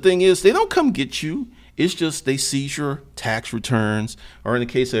and the thing is, they don't come get you. It's just they seize your tax returns, or in the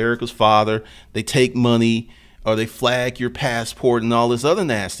case of Erica's father, they take money, or they flag your passport and all this other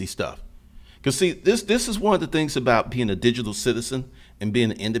nasty stuff. Because see, this is one of the things about being a digital citizen and being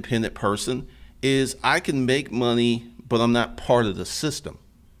an independent person, is I can make money, but I'm not part of the system.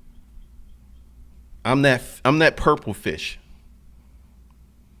 I'm that purple fish.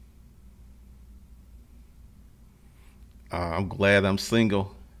 I'm glad I'm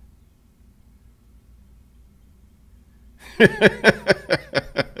single.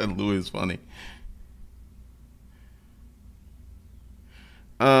 Louis is funny.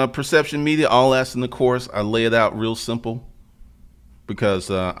 Perception media, all that's in the course. I lay it out real simple,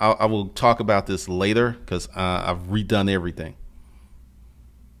 because I will talk about this later, because I've redone everything.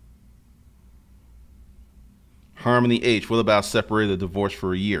 Harmony H, what about separated divorce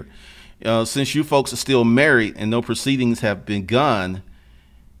for a year? Since you folks are still married and no proceedings have begun,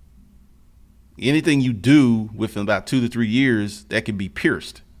 anything you do within about 2 to 3 years, that can be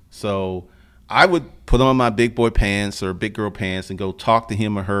pierced. So I would put on my big boy pants or big girl pants and go talk to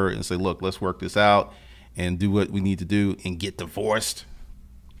him or her and say, look, let's work this out and do what we need to do and get divorced.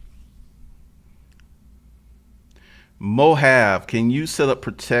 Mohave, can you set up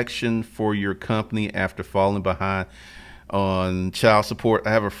protection for your company after falling behind on child support?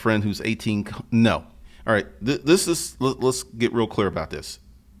 I have a friend who's 18. No. All right. Let's get real clear about this.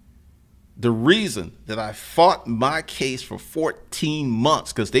 The reason that I fought my case for 14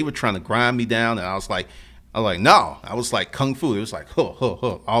 months, because they were trying to grind me down, and I was like, no. I was like kung fu. It was like,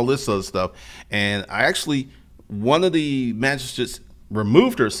 all this other stuff. And I actually, one of the magistrates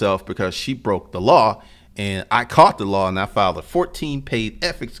removed herself because she broke the law. And I caught the law, and I filed a 14-page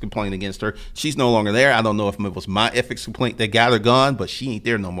ethics complaint against her. She's no longer there. I don't know if it was my ethics complaint that got her gone, but she ain't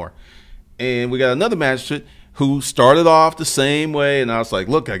there no more. And we got another magistrate who started off the same way, and I was like,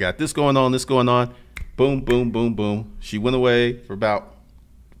 look, I got this going on, this going on. Boom, boom, boom, boom. She went away for about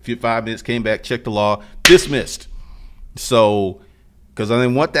 5 minutes, came back, checked the law, dismissed. So, because I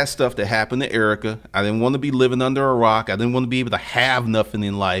didn't want that stuff to happen to Erica. I didn't want to be living under a rock. I didn't want to be able to have nothing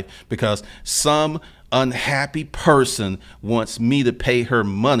in life because some unhappy person wants me to pay her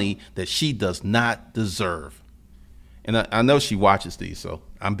money that she does not deserve. And I know she watches these, so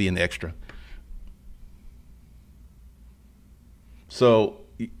I'm being extra. So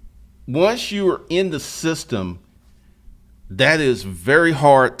once you are in the system, that is very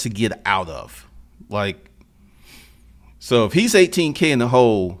hard to get out of. Like, so if he's 18K in the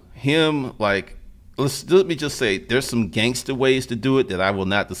hole, him, like, let me just say, there's some gangster ways to do it that I will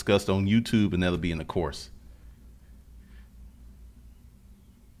not discuss on YouTube, and that'll be in the course.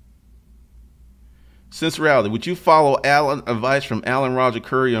 Sincerity, would you follow advice from Alan Roger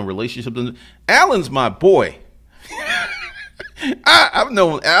Curry on relationships? Alan's my boy. I've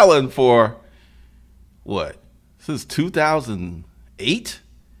known Alan for, what, since 2008?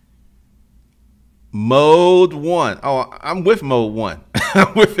 Mode 1. Oh, I'm with Mode 1.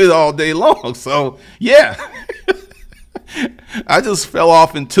 I'm with it all day long. So, yeah. I just fell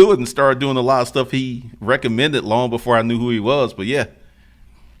off into it and started doing a lot of stuff he recommended long before I knew who he was. But, yeah.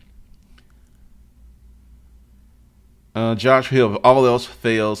 Josh Hill, if all else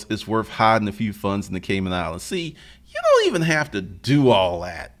fails, it's worth hiding a few funds in the Cayman Islands. See, you don't even have to do all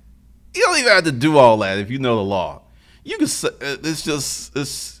that. You don't even have to do all that if you know the law. You can say,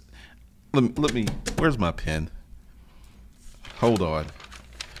 it's, let me, where's my pen? Hold on.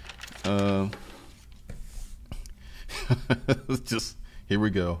 Just, here we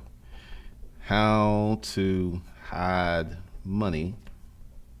go. How to hide money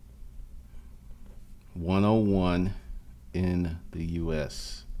 101 in the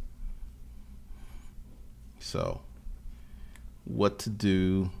U.S. So, what to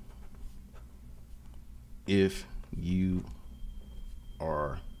do if you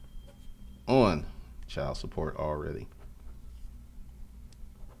are on child support already.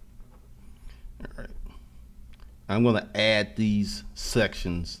 All right. I'm going to add these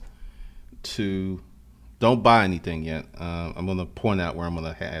sections to, don't buy anything yet. I'm going to point out where I'm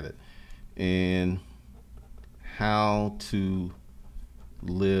going to add it. And how to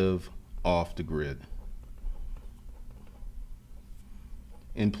live off the grid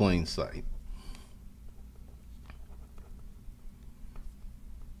in plain sight.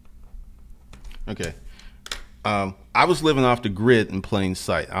 Okay. I was living off the grid in plain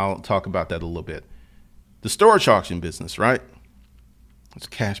sight. I'll talk about that a little bit. The storage auction business, right? It's a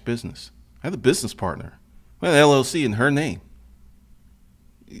cash business. I had a business partner. I had an LLC in her name.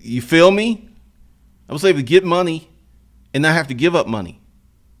 You feel me? I was able to get money and not have to give up money.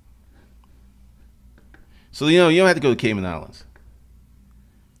 So, you don't have to go to Cayman Islands.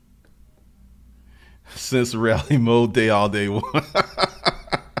 Since reality mode day all day one.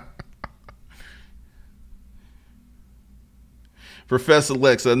 Professor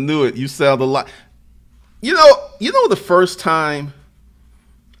Lex, I knew it. You sound a lot. You know the first time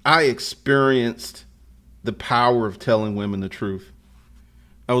I experienced the power of telling women the truth?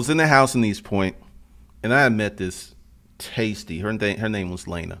 I was in the house in East Point, and I had met this tasty, her name was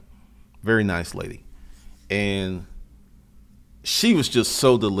Lena, very nice lady. And she was just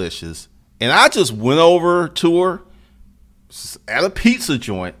so delicious. And I just went over to her at a pizza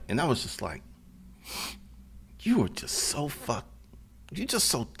joint, and I was just like, you are just so you're just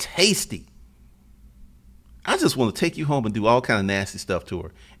so tasty. I just want to take you home and do all kind of nasty stuff to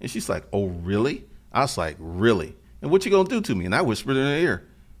her. And she's like, oh, really? I was like, really? And what you going to do to me? And I whispered in her ear.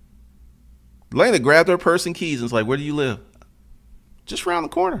 Lena grabbed her purse and keys and was like, where do you live? Just around the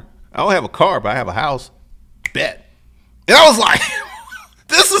corner. I don't have a car, but I have a house. Bet. And I was like,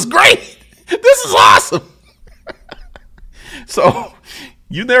 this is great. This is awesome. So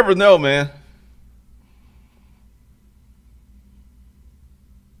you never know, man.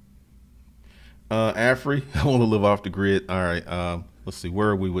 Afri, I want to live off the grid. All right. Let's see. Where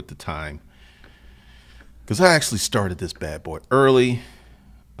are we with the time? Because I actually started this bad boy early.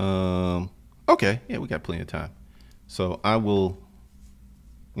 Okay. Yeah, we got plenty of time. So I will,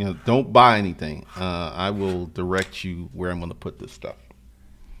 don't buy anything. I will direct you where I'm going to put this stuff.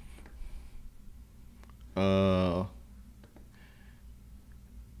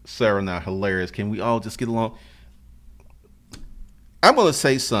 Sarah, now hilarious. Can we all just get along? I'm going to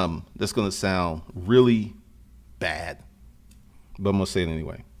say something that's going to sound really bad, but I'm going to say it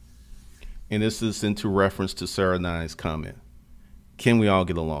anyway. And this is into reference to Sarah Nine's comment. Can we all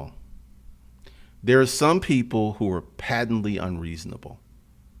get along? There are some people who are patently unreasonable.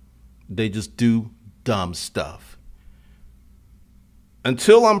 They just do dumb stuff.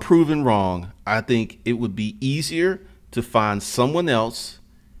 Until I'm proven wrong, I think it would be easier to find someone else,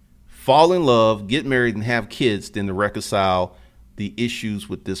 fall in love, get married, and have kids than to reconcile the issues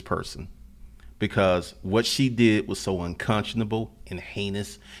with this person, because what she did was so unconscionable and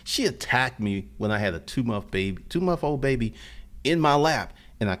heinous. She attacked me when I had a 2-month-old baby in my lap,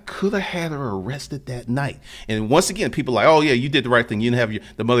 and I could have had her arrested that night. And once again, people are like, oh yeah, you did the right thing. You didn't have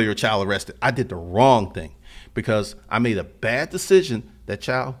the mother of your child arrested. I did the wrong thing because I made a bad decision. That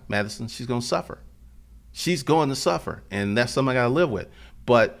child, Madison, she's going to suffer. She's going to suffer, and that's something I got to live with.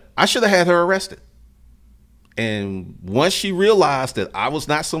 But I should have had her arrested. And once she realized that I was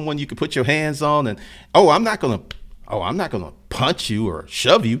not someone you could put your hands on, and I'm not gonna punch you or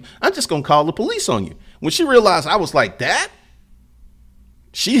shove you. I'm just gonna call the police on you. When she realized I was like that,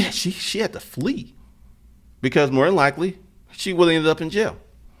 she had to flee, because more than likely she would have ended up in jail.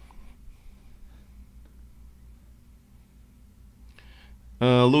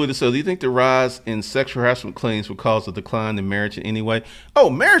 Louis says, do you think the rise in sexual harassment claims will cause a decline in marriage in any way? Oh,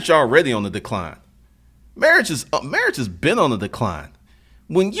 marriage already on the decline. Marriage has been on the decline.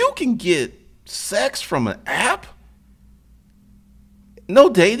 When you can get sex from an app, no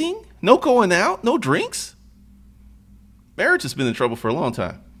dating, no going out, no drinks, marriage has been in trouble for a long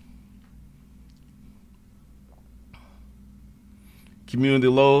time. Community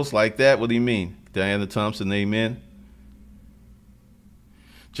lows like that, what do you mean? Diana Thompson, amen.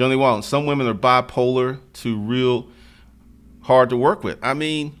 Johnny Walton, some women are bipolar to real hard to work with. I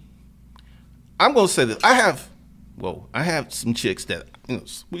mean, I'm going to say this. I have some chicks that,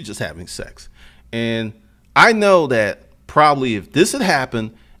 we just having sex. And I know that probably if this had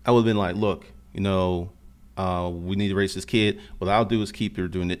happened, I would have been like, look, we need to raise this kid. What I'll do is keep her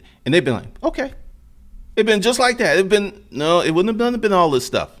doing it. And they've been like, okay. It'd been just like that. It wouldn't have been all this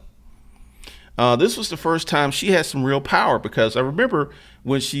stuff. This was the first time she had some real power, because I remember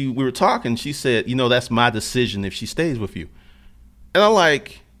when we were talking, she said, that's my decision if she stays with you. And I'm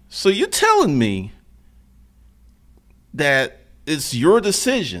like, so you're telling me that it's your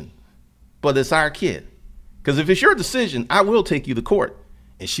decision, but it's our kid? Because if it's your decision, I will take you to court.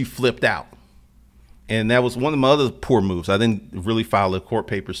 And she flipped out. And that was one of my other poor moves. I didn't really file the court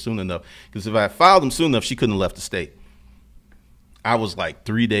papers soon enough, because if I filed them soon enough, she couldn't have left the state. I was like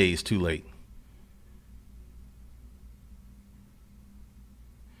 3 days too late.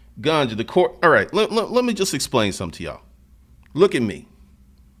 Ganja, the court. All right, let me just explain something to y'all. Look at me.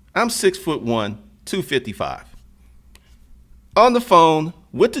 I'm 6'1", 255. On the phone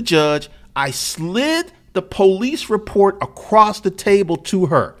with the judge, I slid the police report across the table to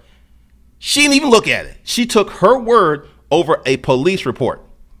her. She didn't even look at it. She took her word over a police report.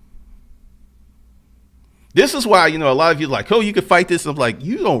 This is why, a lot of you are like, oh, you could fight this. I'm like,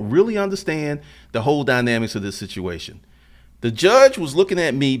 you don't really understand the whole dynamics of this situation. The judge was looking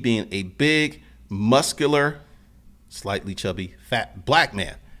at me being a big, muscular, slightly chubby, fat black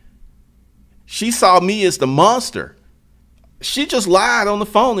man. She saw me as the monster. She just lied on the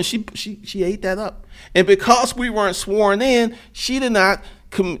phone, and she ate that up. And because we weren't sworn in, she did not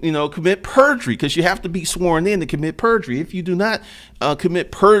commit perjury, because you have to be sworn in to commit perjury. If you do not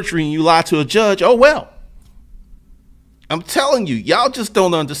commit perjury and you lie to a judge, oh well. I'm telling you, y'all just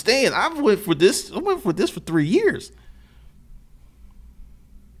don't understand. I went for this for 3 years.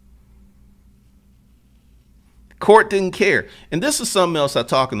 Court didn't care. And this is something else I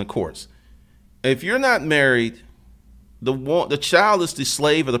talk in the courts. If you're not married, the child is the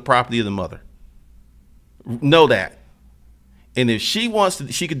slave of the property of the mother. Know that. And if she wants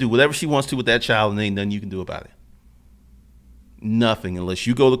to, she can do whatever she wants to with that child, and there ain't nothing you can do about it. Nothing, unless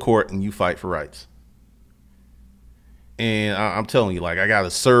you go to court and you fight for rights. And I'm telling you, like, I got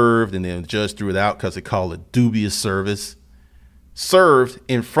it served, and then the judge threw it out because they called it dubious service. Served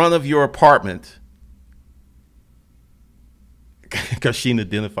in front of your apartment because she didn't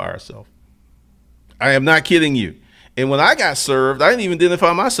identify herself. I am not kidding you. And when I got served, I didn't even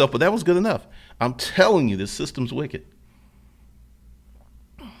identify myself, but that was good enough. I'm telling you, this system's wicked.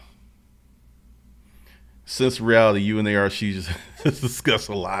 Since reality, you and ARC just discuss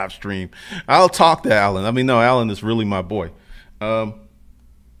a live stream. I'll talk to Alan. I mean, no, Alan is really my boy.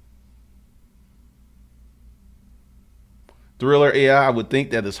 Thriller AI, I would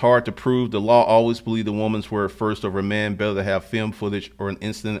think that it's hard to prove. The law always believed the woman's word first over a man. Better to have film footage or an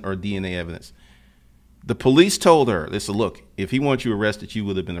incident or DNA evidence. The police told her, they said, look, if he wants you arrested, you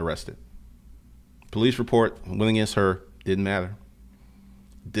would have been arrested. Police report went against her. Didn't matter.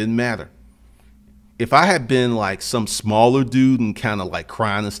 Didn't matter. If I had been like some smaller dude and kind of like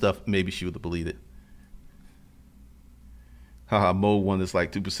crying and stuff, maybe she would have believed it. Haha, mode one is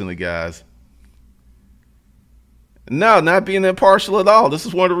like 2% of guys. No, not being impartial at all. This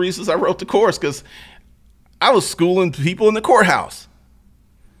is one of the reasons I wrote the course, because I was schooling people in the courthouse.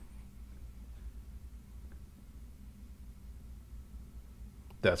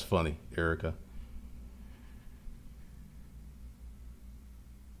 That's funny, Erica.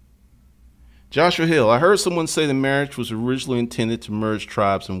 Joshua Hill, I heard someone say the marriage was originally intended to merge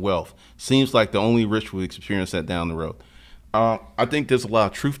tribes and wealth. Seems like the only rich will experience that down the road. I think there's a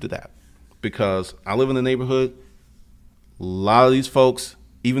lot of truth to that, because I live in a neighborhood. A lot of these folks,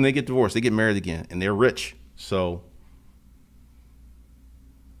 even they get divorced, they get married again, and they're rich. So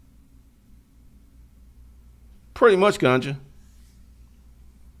pretty much, Ganja.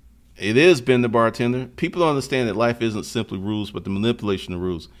 It is Ben the bartender. People don't understand that life isn't simply rules, but the manipulation of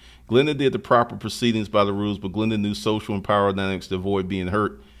rules. Glenda did the proper proceedings by the rules, but Glenda knew social and power dynamics to avoid being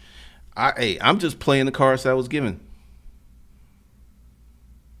hurt. I'm just playing the cards I was given.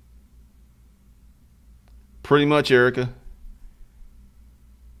 Pretty much, Erica.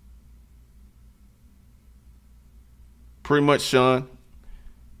 Pretty much, Sean.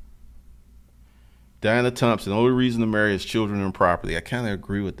 Diana Thompson, the only reason to marry is children and property. I kind of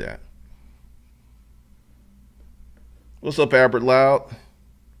agree with that. What's up, Albert Loud?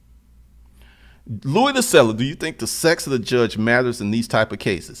 Louis the Seller, do you think the sex of the judge matters in these type of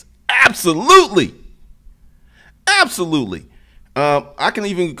cases? Absolutely. Absolutely. I can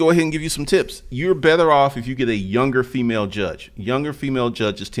even go ahead and give you some tips. You're better off if you get a younger female judge. Younger female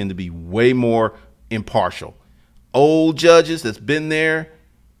judges tend to be way more impartial. Old judges that's been there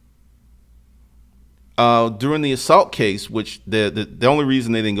during the assault case, which the only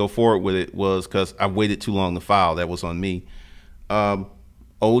reason they didn't go forward with it was because I waited too long to file. That was on me.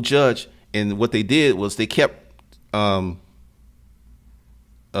 Old judge, and what they did was they kept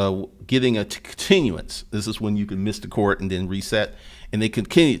getting a continuance. This is when you can miss the court and then reset. And they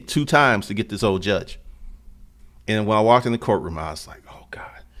continued 2 times to get this old judge. And when I walked in the courtroom, I was like, oh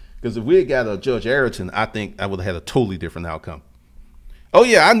God. Because if we had got a Judge Ayrton, I think I would have had a totally different outcome. Oh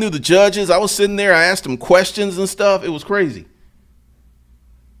yeah, I knew the judges. I was sitting there. I asked them questions and stuff. It was crazy.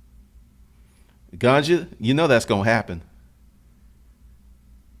 Ganja, you know that's going to happen.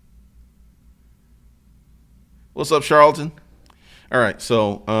 What's up, Charlton? All right,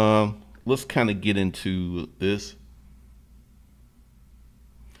 so let's kind of get into this.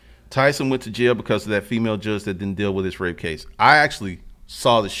 Tyson went to jail because of that female judge that didn't deal with his rape case. I actually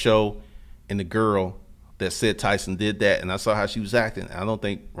saw the show and the girl that said Tyson did that, and I saw how she was acting. I don't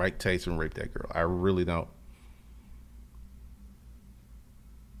think Tyson raped that girl. I really don't.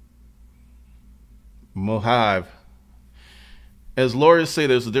 Mohive. As lawyers say,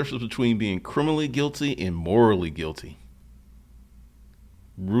 there's a difference between being criminally guilty and morally guilty.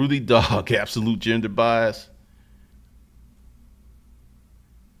 Rudy Dog, absolute gender bias.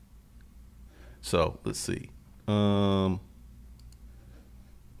 So let's see. Where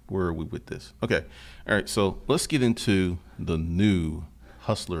are we with this? Okay. All right. So let's get into the new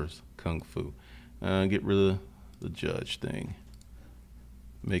Hustlers Kung Fu. Get rid of the judge thing.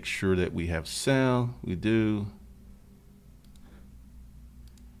 Make sure that we have sound. We do.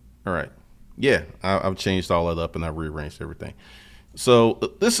 All right. Yeah, I've changed all that up and I've rearranged everything. So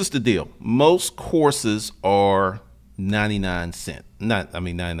this is the deal. Most courses are 99 cents. Not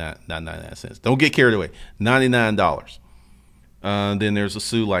 99 cents. Don't get carried away. $99. Then there's a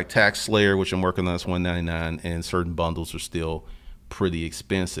suit like Tax Slayer, which I'm working on. That's $199, and certain bundles are still pretty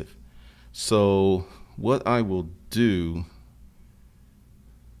expensive. So what I will do,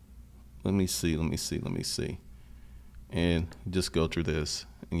 let me see, and just go through this,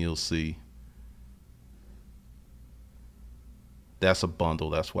 and you'll see. That's a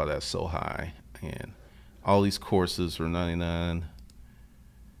bundle. That's why that's so high. And all these courses are 99.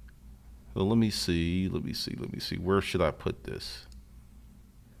 So let me see. Where should I put this?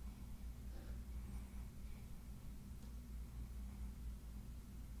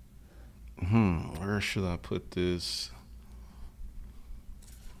 Where should I put this?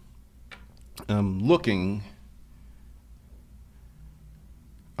 I'm looking.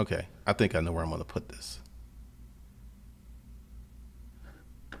 Okay, I think I know where I'm going to put this.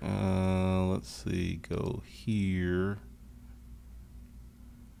 Let's see, go here.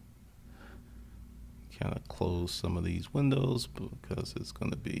 Kind of close some of these windows because it's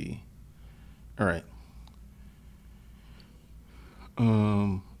going to be, all right.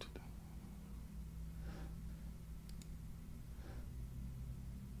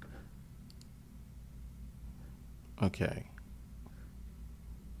 Okay.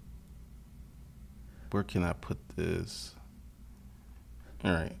 Where can I put this?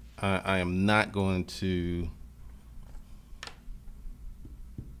 All right, I am not going to,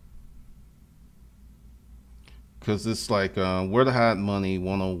 because it's like where to hide money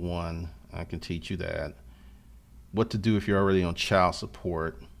 101. I can teach you that. What to do if you're already on child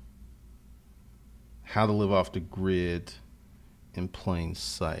support. How to live off the grid in plain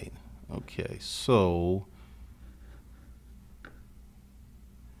sight. Okay, so,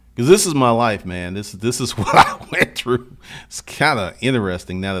 because this is my life, man. This is what I went through. It's kind of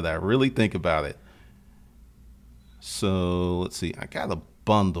interesting now that I really think about it. So let's see. I got a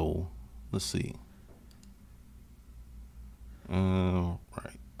bundle. Let's see. Right.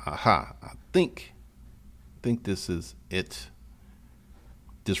 Aha. I think this is it.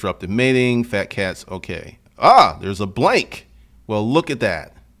 Disruptive mating. Fat cats. Okay. Ah, there's a blank. Well, look at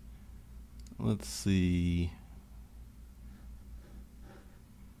that. Let's see.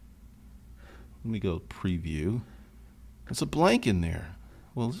 Let me go preview. There's a blank in there.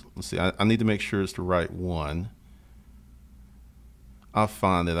 Well, let's see. I need to make sure it's the right one. I'll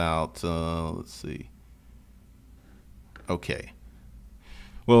find it out. Let's see. Okay.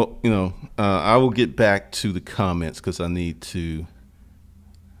 Well, you know, I will get back to the comments because I need to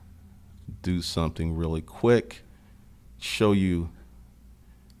do something really quick. Show you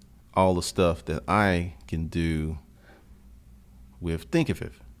all the stuff that I can do with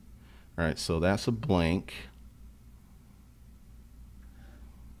Thinkific. All right, so that's a blank.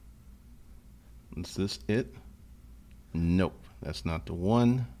 Is this it? Nope. that's not the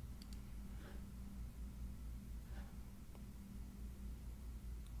one.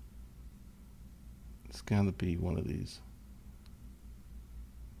 It's gotta be one of these.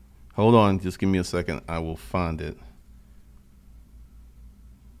 Hold on, just give me a second. I will find it.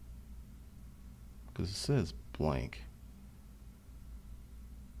 Because it says blank.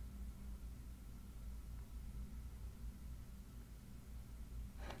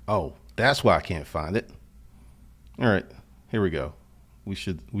 Oh, that's why I can't find it. All right, here we go. We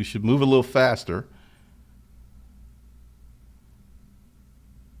should move a little faster.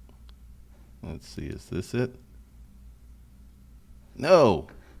 Let's see, is this it? No.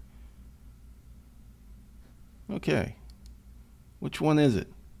 Okay. Which one is it?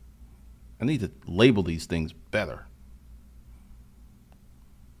 I need to label these things better.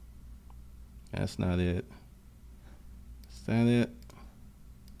 That's not it. Is that it?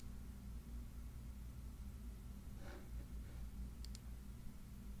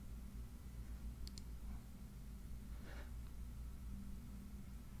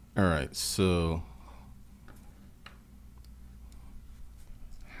 All right, so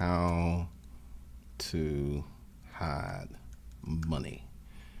how to hide money.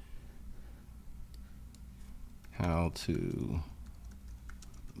 How to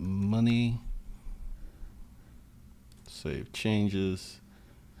money. Save changes.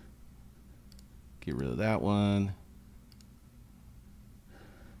 Get rid of that one.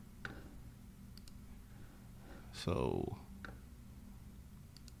 So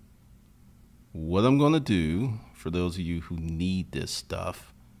what I'm going to do, for those of you who need this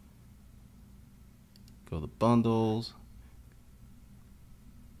stuff, go to bundles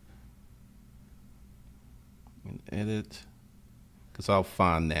and edit, because I'll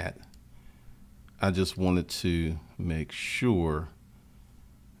find that. I just wanted to make sure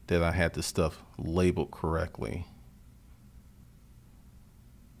that I had the stuff labeled correctly.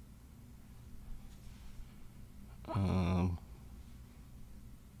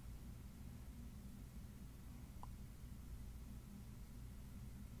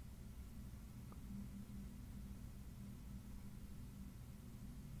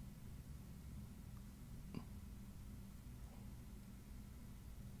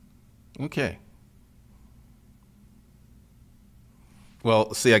 Okay.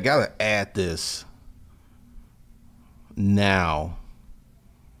 Well, see, I gotta add this now.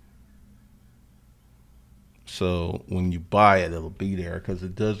 So when you buy it, it'll be there, because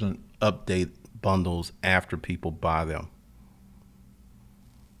it doesn't update bundles after people buy them.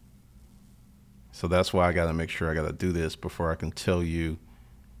 So that's why I gotta make sure I gotta do this before I can tell you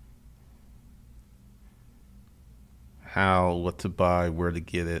how, what to buy, where to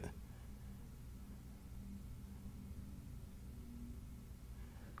get it.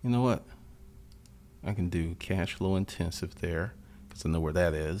 You know what? I can do cash flow intensive there, because I know where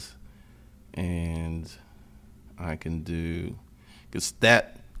that is. And I can do, because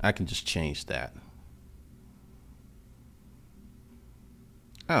that, I can just change that.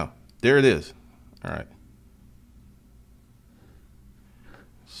 Oh, there it is. All right.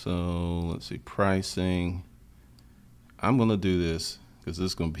 So let's see, pricing. I'm gonna do this because this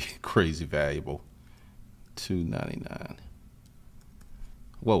is gonna be crazy valuable. $2.99.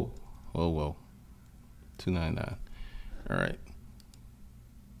 Whoa, whoa, whoa. $2.99. All right.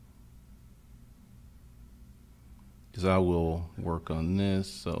 Because I will work on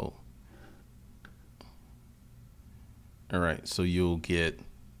this. So, all right. So you'll get,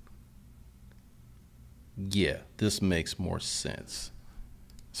 yeah, this makes more sense.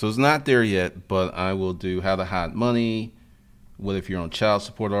 So it's not there yet, but I will do how to hide money. What if you're on child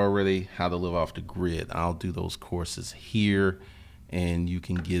support already? How to live off the grid. I'll do those courses here, and you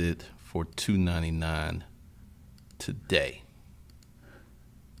can get it for $2.99 today.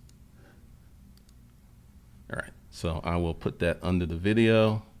 All right, so I will put that under the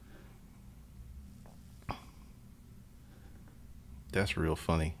video. That's real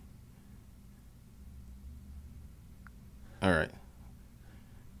funny. All right.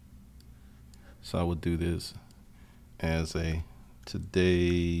 So I would do this as a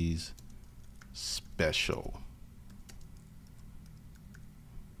today's special.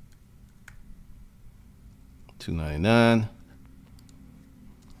 $2.99.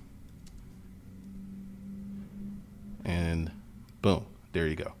 And boom, there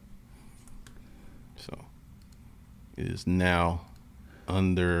you go. So it is now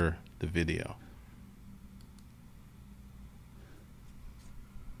under the video.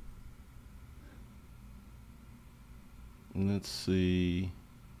 Let's see.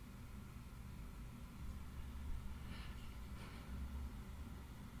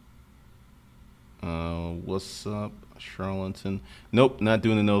 What's up, Charlatan? Nope, not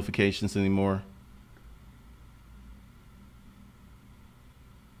doing the notifications anymore.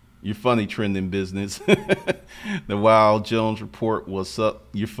 You're funny, trending business. The Wild Jones report. What's up?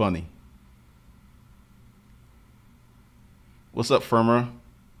 You're funny. What's up, Firma?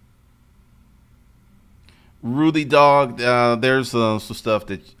 Rudy Dog. There's some stuff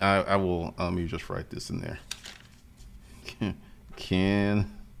that I will. Let me just write this in there.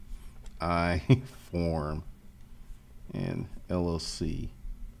 Can I form an LLC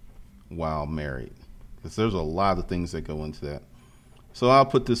while married? Because there's a lot of things that go into that. So I'll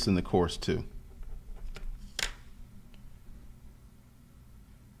put this in the course too.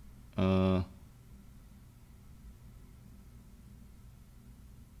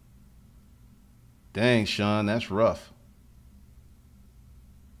 Dang, Sean, that's rough.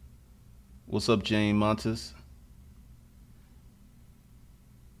 What's up, Jane Montes?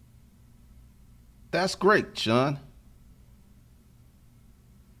 That's great, Sean.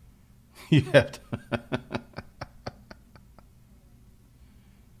 You have to.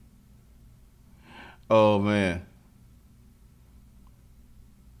 Oh man.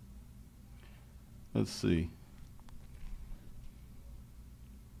 Let's see.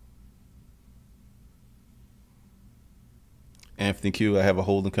 Anthony Q, I have a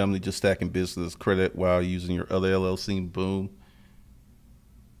holding company just stacking business credit while using your other LLC. Boom.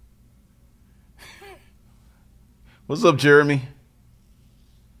 What's up, Jeremy?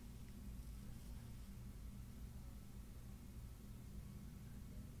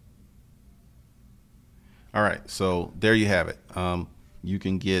 All right, so there you have it. You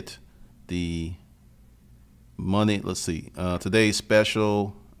can get the money. Let's see. Today's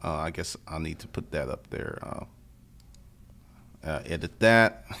special. I guess I'll need to put that up there. Edit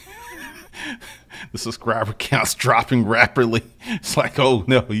that. The subscriber count's dropping rapidly. It's like, oh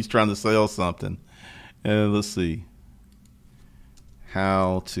no, he's trying to sell something. And let's see.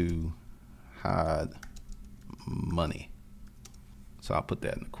 How to hide money. So I'll put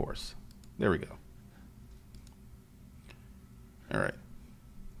that in the course. There we go. All right.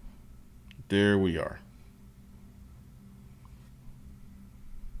 There we are.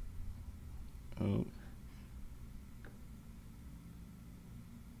 Oh.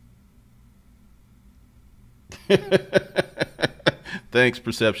 Thanks,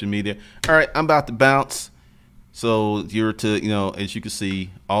 Perception Media. All right, I'm about to bounce. So you're to, as you can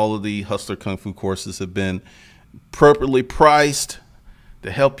see, all of the Hustler Kung Fu courses have been appropriately priced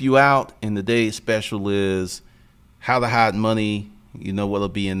to help you out. And the day special is how to hide money. You know what'll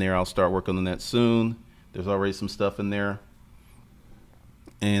be in there. I'll start working on that soon. There's already some stuff in there.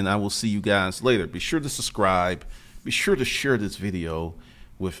 And I will see you guys later. Be sure to subscribe. Be sure to share this video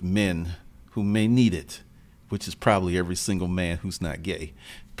with men who may need it, which is probably every single man who's not gay.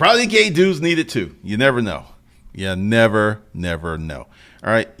 Probably gay dudes need it too. You never know. You never know. All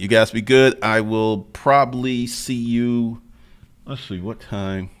right, you guys be good. I will probably see you, let's see, what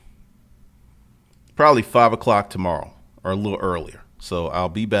time? Probably 5 o'clock tomorrow or a little earlier. So I'll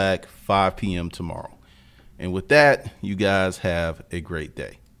be back 5 p.m. tomorrow. And with that, you guys have a great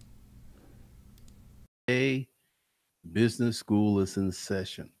day. Hey, business school is in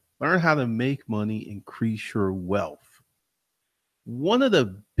session. Learn how to make money, increase your wealth. One of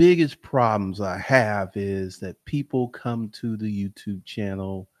the biggest problems I have is that people come to the YouTube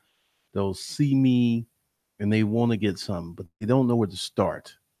channel, they'll see me and they want to get something, but they don't know where to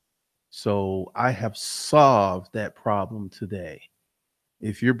start. So I have solved that problem today.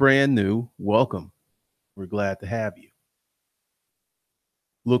 If you're brand new, welcome. We're glad to have you.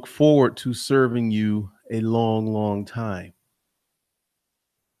 Look forward to serving you a long, long time.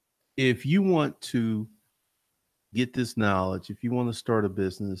 If you want to get this knowledge, if you want to start a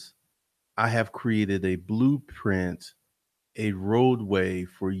business, I have created a blueprint, a roadway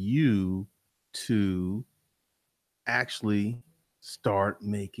for you to actually start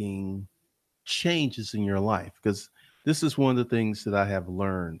making changes in your life. Because this is one of the things that I have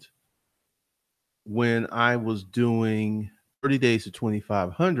learned when I was doing 30 days to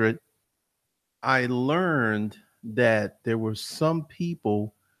 2,500. I learned that there were some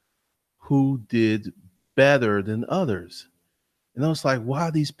people who did better than others. And I was like, why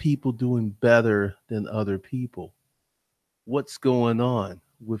are these people doing better than other people? What's going on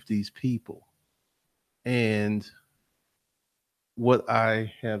with these people? And what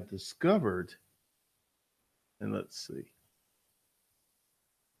I have discovered, and let's see,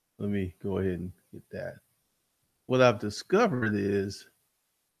 let me go ahead and get that. What I've discovered is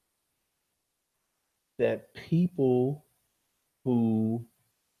that people who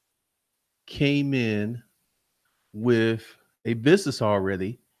came in with a business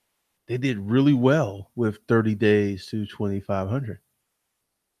already They did really well with 30 days to 2,500.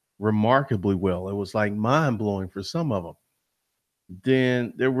 Remarkably well. It was like mind blowing for some of them.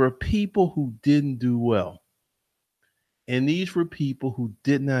 Then there were people who didn't do well. And these were people who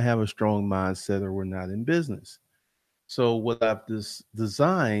did not have a strong mindset or were not in business. So, what I've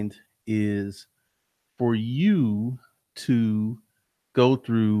designed is for you to go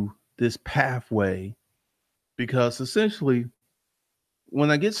through this pathway because essentially,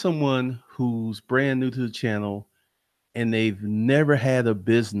 when I get someone who's brand new to the channel and they've never had a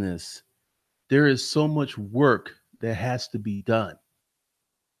business, there is so much work that has to be done.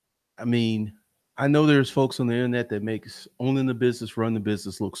 I mean, I know there's folks on the internet that makes owning the business, run the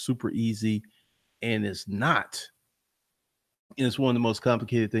business look super easy, and it's not. And it's one of the most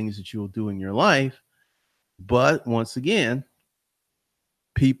complicated things that you'll do in your life. But once again,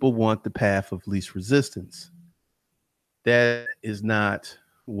 people want the path of least resistance. That is not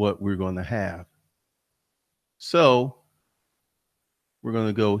what we're going to have. So we're going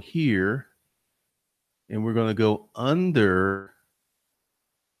to go here and we're going to go under.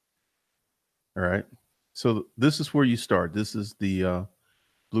 All right. So this is where you start. This is the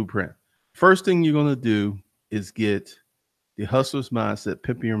blueprint. First thing you're going to do is get the Hustler's Mindset,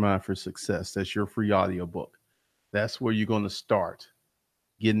 Pimping Your Mind for Success. That's your free audio book. That's where you're going to start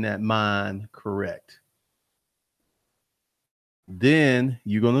getting that mind correct. Then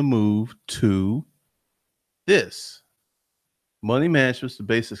you're going to move to this Money Management, the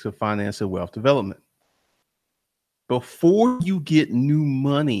basics of finance and wealth development. Before you get new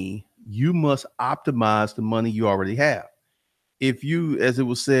money, you must optimize the money you already have. If you, as it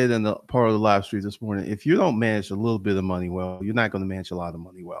was said in the part of the live stream this morning, if you don't manage a little bit of money well, you're not going to manage a lot of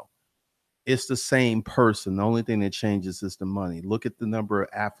money well. It's the same person. The only thing that changes is the money. Look at the number of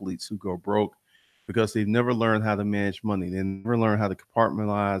athletes who go broke because they've never learned how to manage money. They never learned how to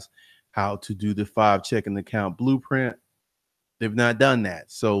compartmentalize, how to do the 5 checking account blueprint. They've not done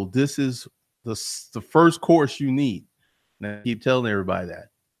that. So this is the first course you need. And I keep telling everybody that.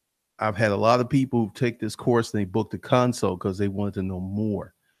 I've had a lot of people who take this course and they booked a consult because they wanted to know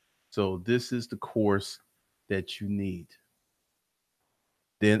more. So this is the course that you need.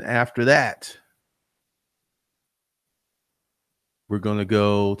 Then after that, we're going to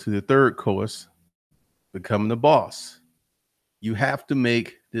go to the third course, Becoming the Boss. You have to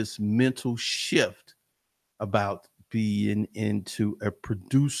make this mental shift about being into a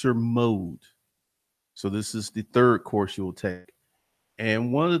producer mode. So this is the third course you will take.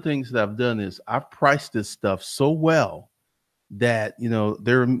 And one of the things that I've done is I've priced this stuff so well that, you know,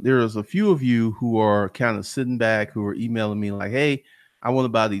 there's a few of you who are kind of sitting back, who are emailing me like, hey, I want to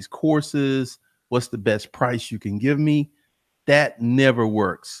buy these courses. What's the best price you can give me? That never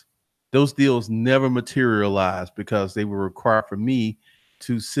works. Those deals never materialize because they were required for me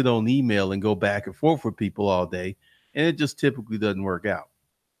to sit on email and go back and forth with people all day. And it just typically doesn't work out.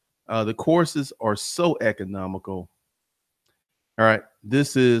 The courses are so economical. All right.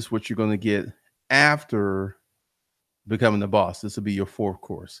 This is what you're going to get after Becoming the Boss. This will be your fourth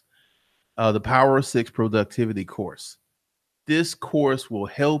course. The Power of Six Productivity course. This course will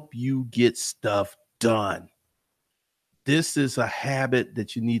help you get stuff done. This is a habit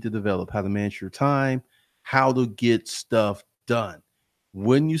that you need to develop, how to manage your time, how to get stuff done.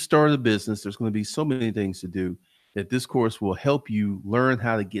 When you start a business, there's going to be so many things to do that this course will help you learn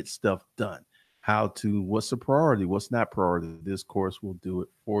how to get stuff done, what's the priority, what's not priority. This course will do it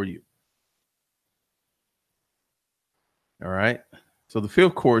for you. All right. So the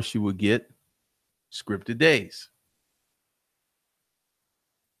fifth course you will get Scripted Days.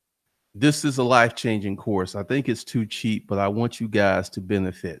 This is a life-changing course. I think it's too cheap, but I want you guys to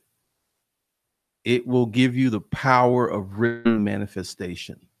benefit. It will give you the power of written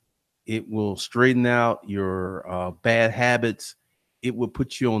manifestation. It will straighten out your bad habits. It will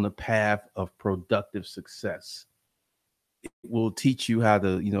put you on the path of productive success. It will teach you how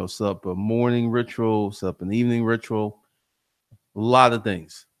to, set up a morning ritual, set up an evening ritual, a lot of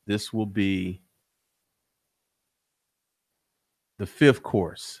things. This will be the fifth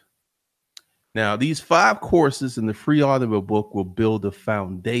course. Now, these 5 courses in the free audio book will build a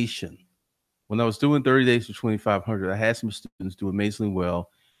foundation. When I was doing 30 days to 2,500, I had some students do amazingly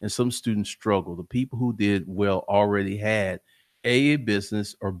well, and some students struggled. The people who did well already had A,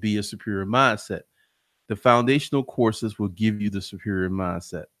 business, or B, a superior mindset. The foundational courses will give you the superior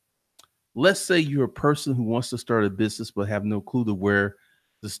mindset. Let's say you're a person who wants to start a business but have no clue to where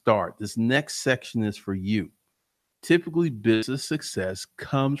to start. This next section is for you. Typically, business success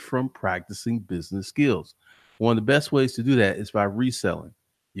comes from practicing business skills. One of the best ways to do that is by reselling.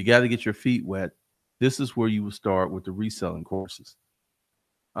 You got to get your feet wet. This is where you will start with the reselling courses.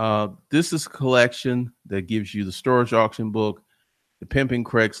 This is a collection that gives you the storage auction book, the pimping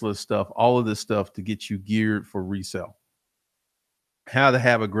Craigslist stuff, all of this stuff to get you geared for resale. How to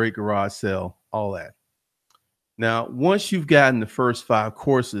have a great garage sale, all that. Now, once you've gotten the first 5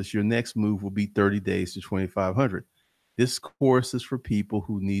 courses, your next move will be 30 days to 2,500. This course is for people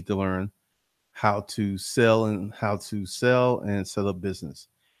who need to learn how to sell and set up business.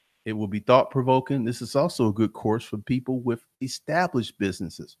 It will be thought provoking. This is also a good course for people with established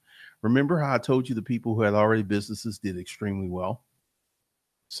businesses. Remember how I told you the people who had already businesses did extremely well?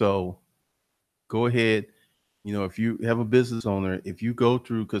 So go ahead. If you have a business owner, if you go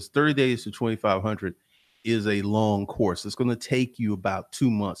through, because 30 days to 2,500 is a long course. It's going to take you about 2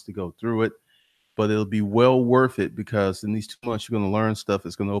 months to go through it, but it'll be well worth it because in these 2 months, you're going to learn stuff.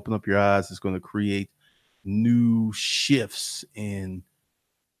 It's going to open up your eyes. It's going to create new shifts in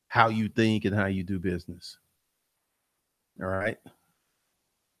how you think and how you do business. All right.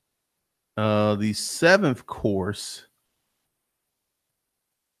 The 7th course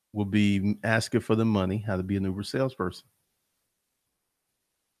will be asking for the money, how to be an Uber salesperson.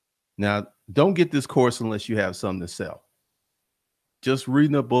 Now, don't get this course unless you have something to sell. Just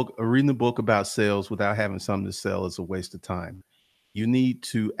reading a book about sales without having something to sell is a waste of time. You need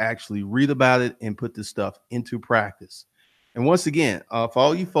to actually read about it and put this stuff into practice. And once again, for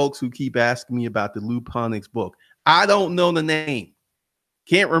all you folks who keep asking me about the Luponix book, I don't know the name.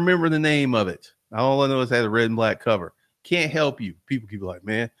 Can't remember the name of it. All I know is it had a red and black cover. Can't help you. People keep like,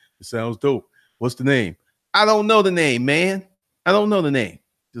 man, it sounds dope. What's the name? I don't know the name, man. I don't know the name.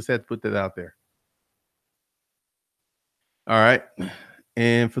 Just had to put that out there. All right.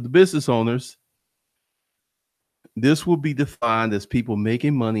 And for the business owners, this will be defined as people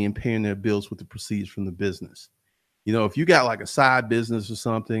making money and paying their bills with the proceeds from the business. If you got like a side business or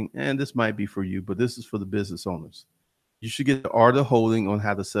something, and this might be for you, but this is for the business owners. You should get the art of holding on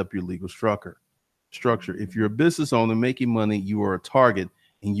how to set up your legal structure. If you're a business owner making money, you are a target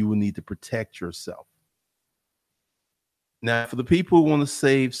and you will need to protect yourself. Now, for the people who want to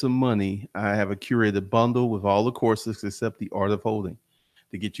save some money, I have a curated bundle with all the courses except the art of holding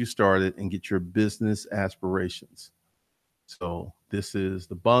to get you started and get your business aspirations. So this is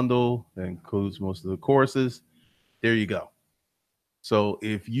the bundle that includes most of the courses. There you go. So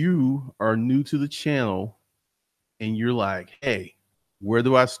if you are new to the channel and you're like, hey, where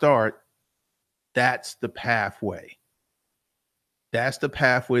do I start? That's the pathway. That's the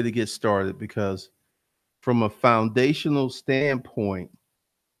pathway to get started, because from a foundational standpoint,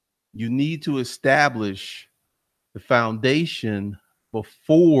 you need to establish the foundation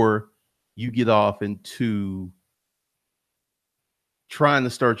before you get off into trying to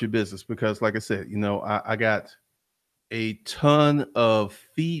start your business. Because like I said, I got a ton of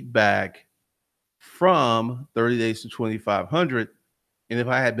feedback from 30 days to 2,500. And if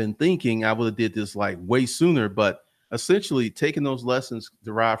I had been thinking, I would have did this like way sooner. But essentially taking those lessons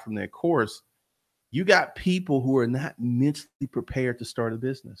derived from that course, you got people who are not mentally prepared to start a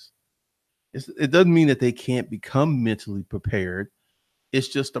business. It doesn't mean that they can't become mentally prepared. It's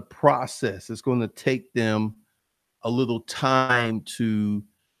just a process. It's going to take them a little time to,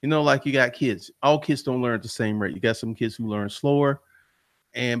 like you got kids. All kids don't learn at the same rate. You got some kids who learn slower,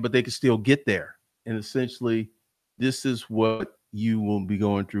 but they can still get there. And essentially, this is what you will be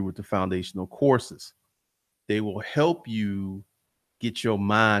going through with the foundational courses. They will help you get your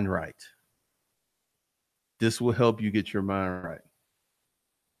mind right. This will help you get your mind right.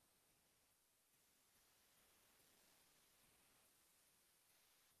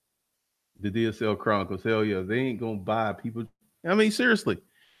 The DSL Chronicles, hell yeah, they ain't gonna buy people. I mean, seriously,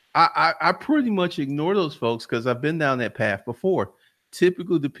 I pretty much ignore those folks because I've been down that path before.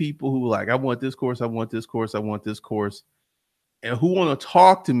 Typically, the people who like, I want this course, I want this course, I want this course, and who want to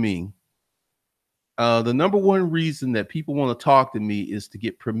talk to me. The number one reason that people want to talk to me is to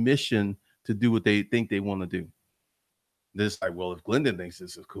get permission to do what they think they want to do. This like, well, if Glendon thinks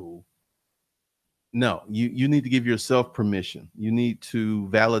this is cool, no, you need to give yourself permission. You need to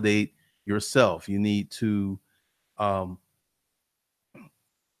validate yourself. You need to um,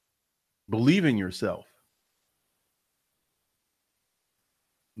 believe in yourself.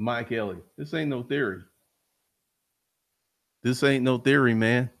 Mike Ellie, this ain't no theory. This ain't no theory,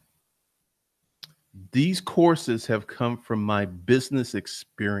 man. These courses have come from my business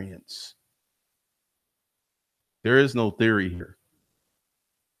experience. There is no theory here.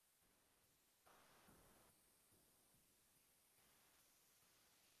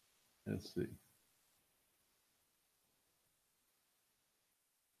 Let's see.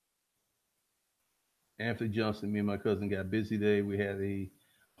 Anthony Johnson, me and my cousin got busy today. We had a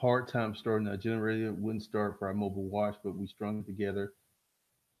hard time starting our generator. It wouldn't start for our mobile watch, but we strung it together.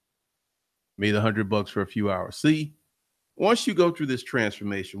 made $100 for a few hours. See, once you go through this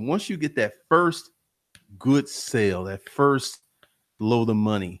transformation, once you get that first good sale, that first load of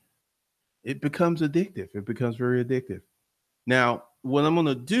money, it becomes addictive. It becomes very addictive. Now, what I'm going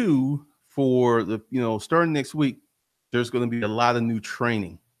to do for the, starting next week, there's going to be a lot of new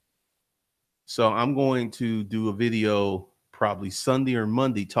training. So I'm going to do a video probably Sunday or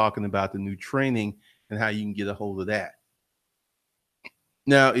Monday talking about the new training and how you can get a hold of that.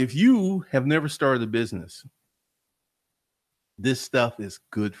 Now, if you have never started a business, this stuff is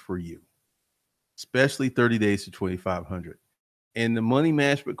good for you, especially 30 days to 2,500. And the money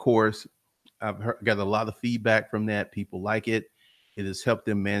management course, got a lot of feedback from that. People like it. It has helped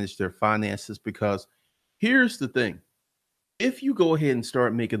them manage their finances, because here's the thing. If you go ahead and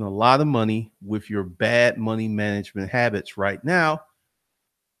start making a lot of money with your bad money management habits right now,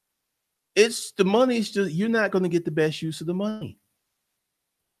 you're not going to get the best use of the money.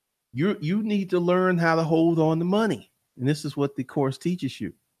 You need to learn how to hold on to money. And this is what the course teaches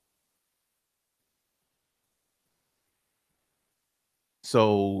you.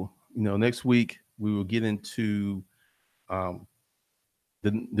 So, next week we will get into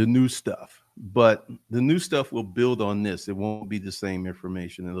the new stuff, but the new stuff will build on this. It won't be the same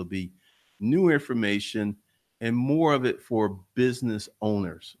information. It'll be new information and more of it for business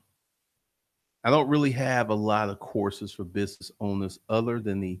owners. I don't really have a lot of courses for business owners other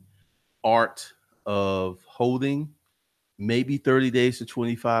than the art of holding, maybe 30 days to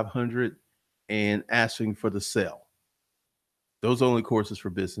 2,500, and asking for the sale. Those are only courses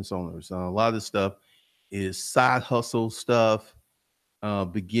for business owners. A lot of this stuff is side hustle stuff,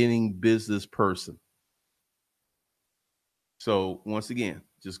 beginning business person. So once again,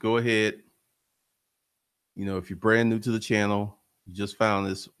 just go ahead. If you're brand new to the channel, you just found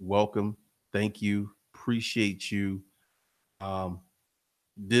this, welcome. Thank you. Appreciate you.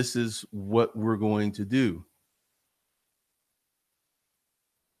 This is what we're going to do.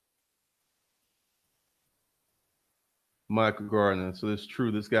 Michael Gardner. So it's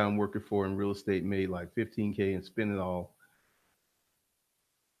true. This guy I'm working for in real estate made like 15K and spent it all.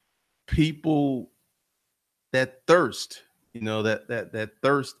 People that thirst, that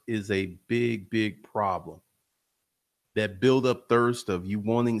thirst is a big problem. That build up thirst of you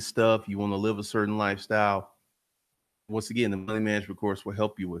wanting stuff, you want to live a certain lifestyle. Once again, the money management course will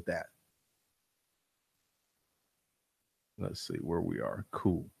help you with that. Let's see where we are.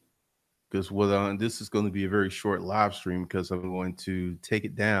 Cool. Because this is going to be a very short live stream, because I'm going to take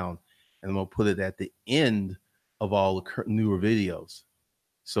it down and I'm going to put it at the end of all the newer videos.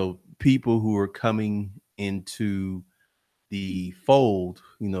 So people who are coming into the fold,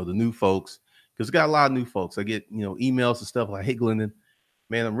 the new folks, because got a lot of new folks. I get, emails and stuff like, hey, Glendon,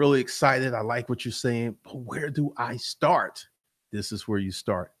 man, I'm really excited. I like what you're saying, but where do I start? This is where you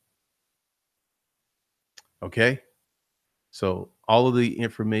start. Okay. So all of the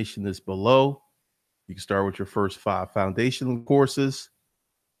information is below. You can start with your first 5 foundational courses,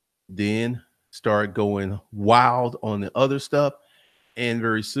 then start going wild on the other stuff. And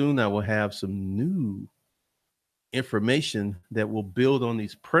very soon I will have some new information that will build on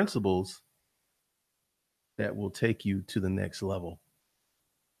these principles that will take you to the next level.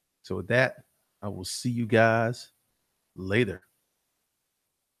 So with that, I will see you guys later.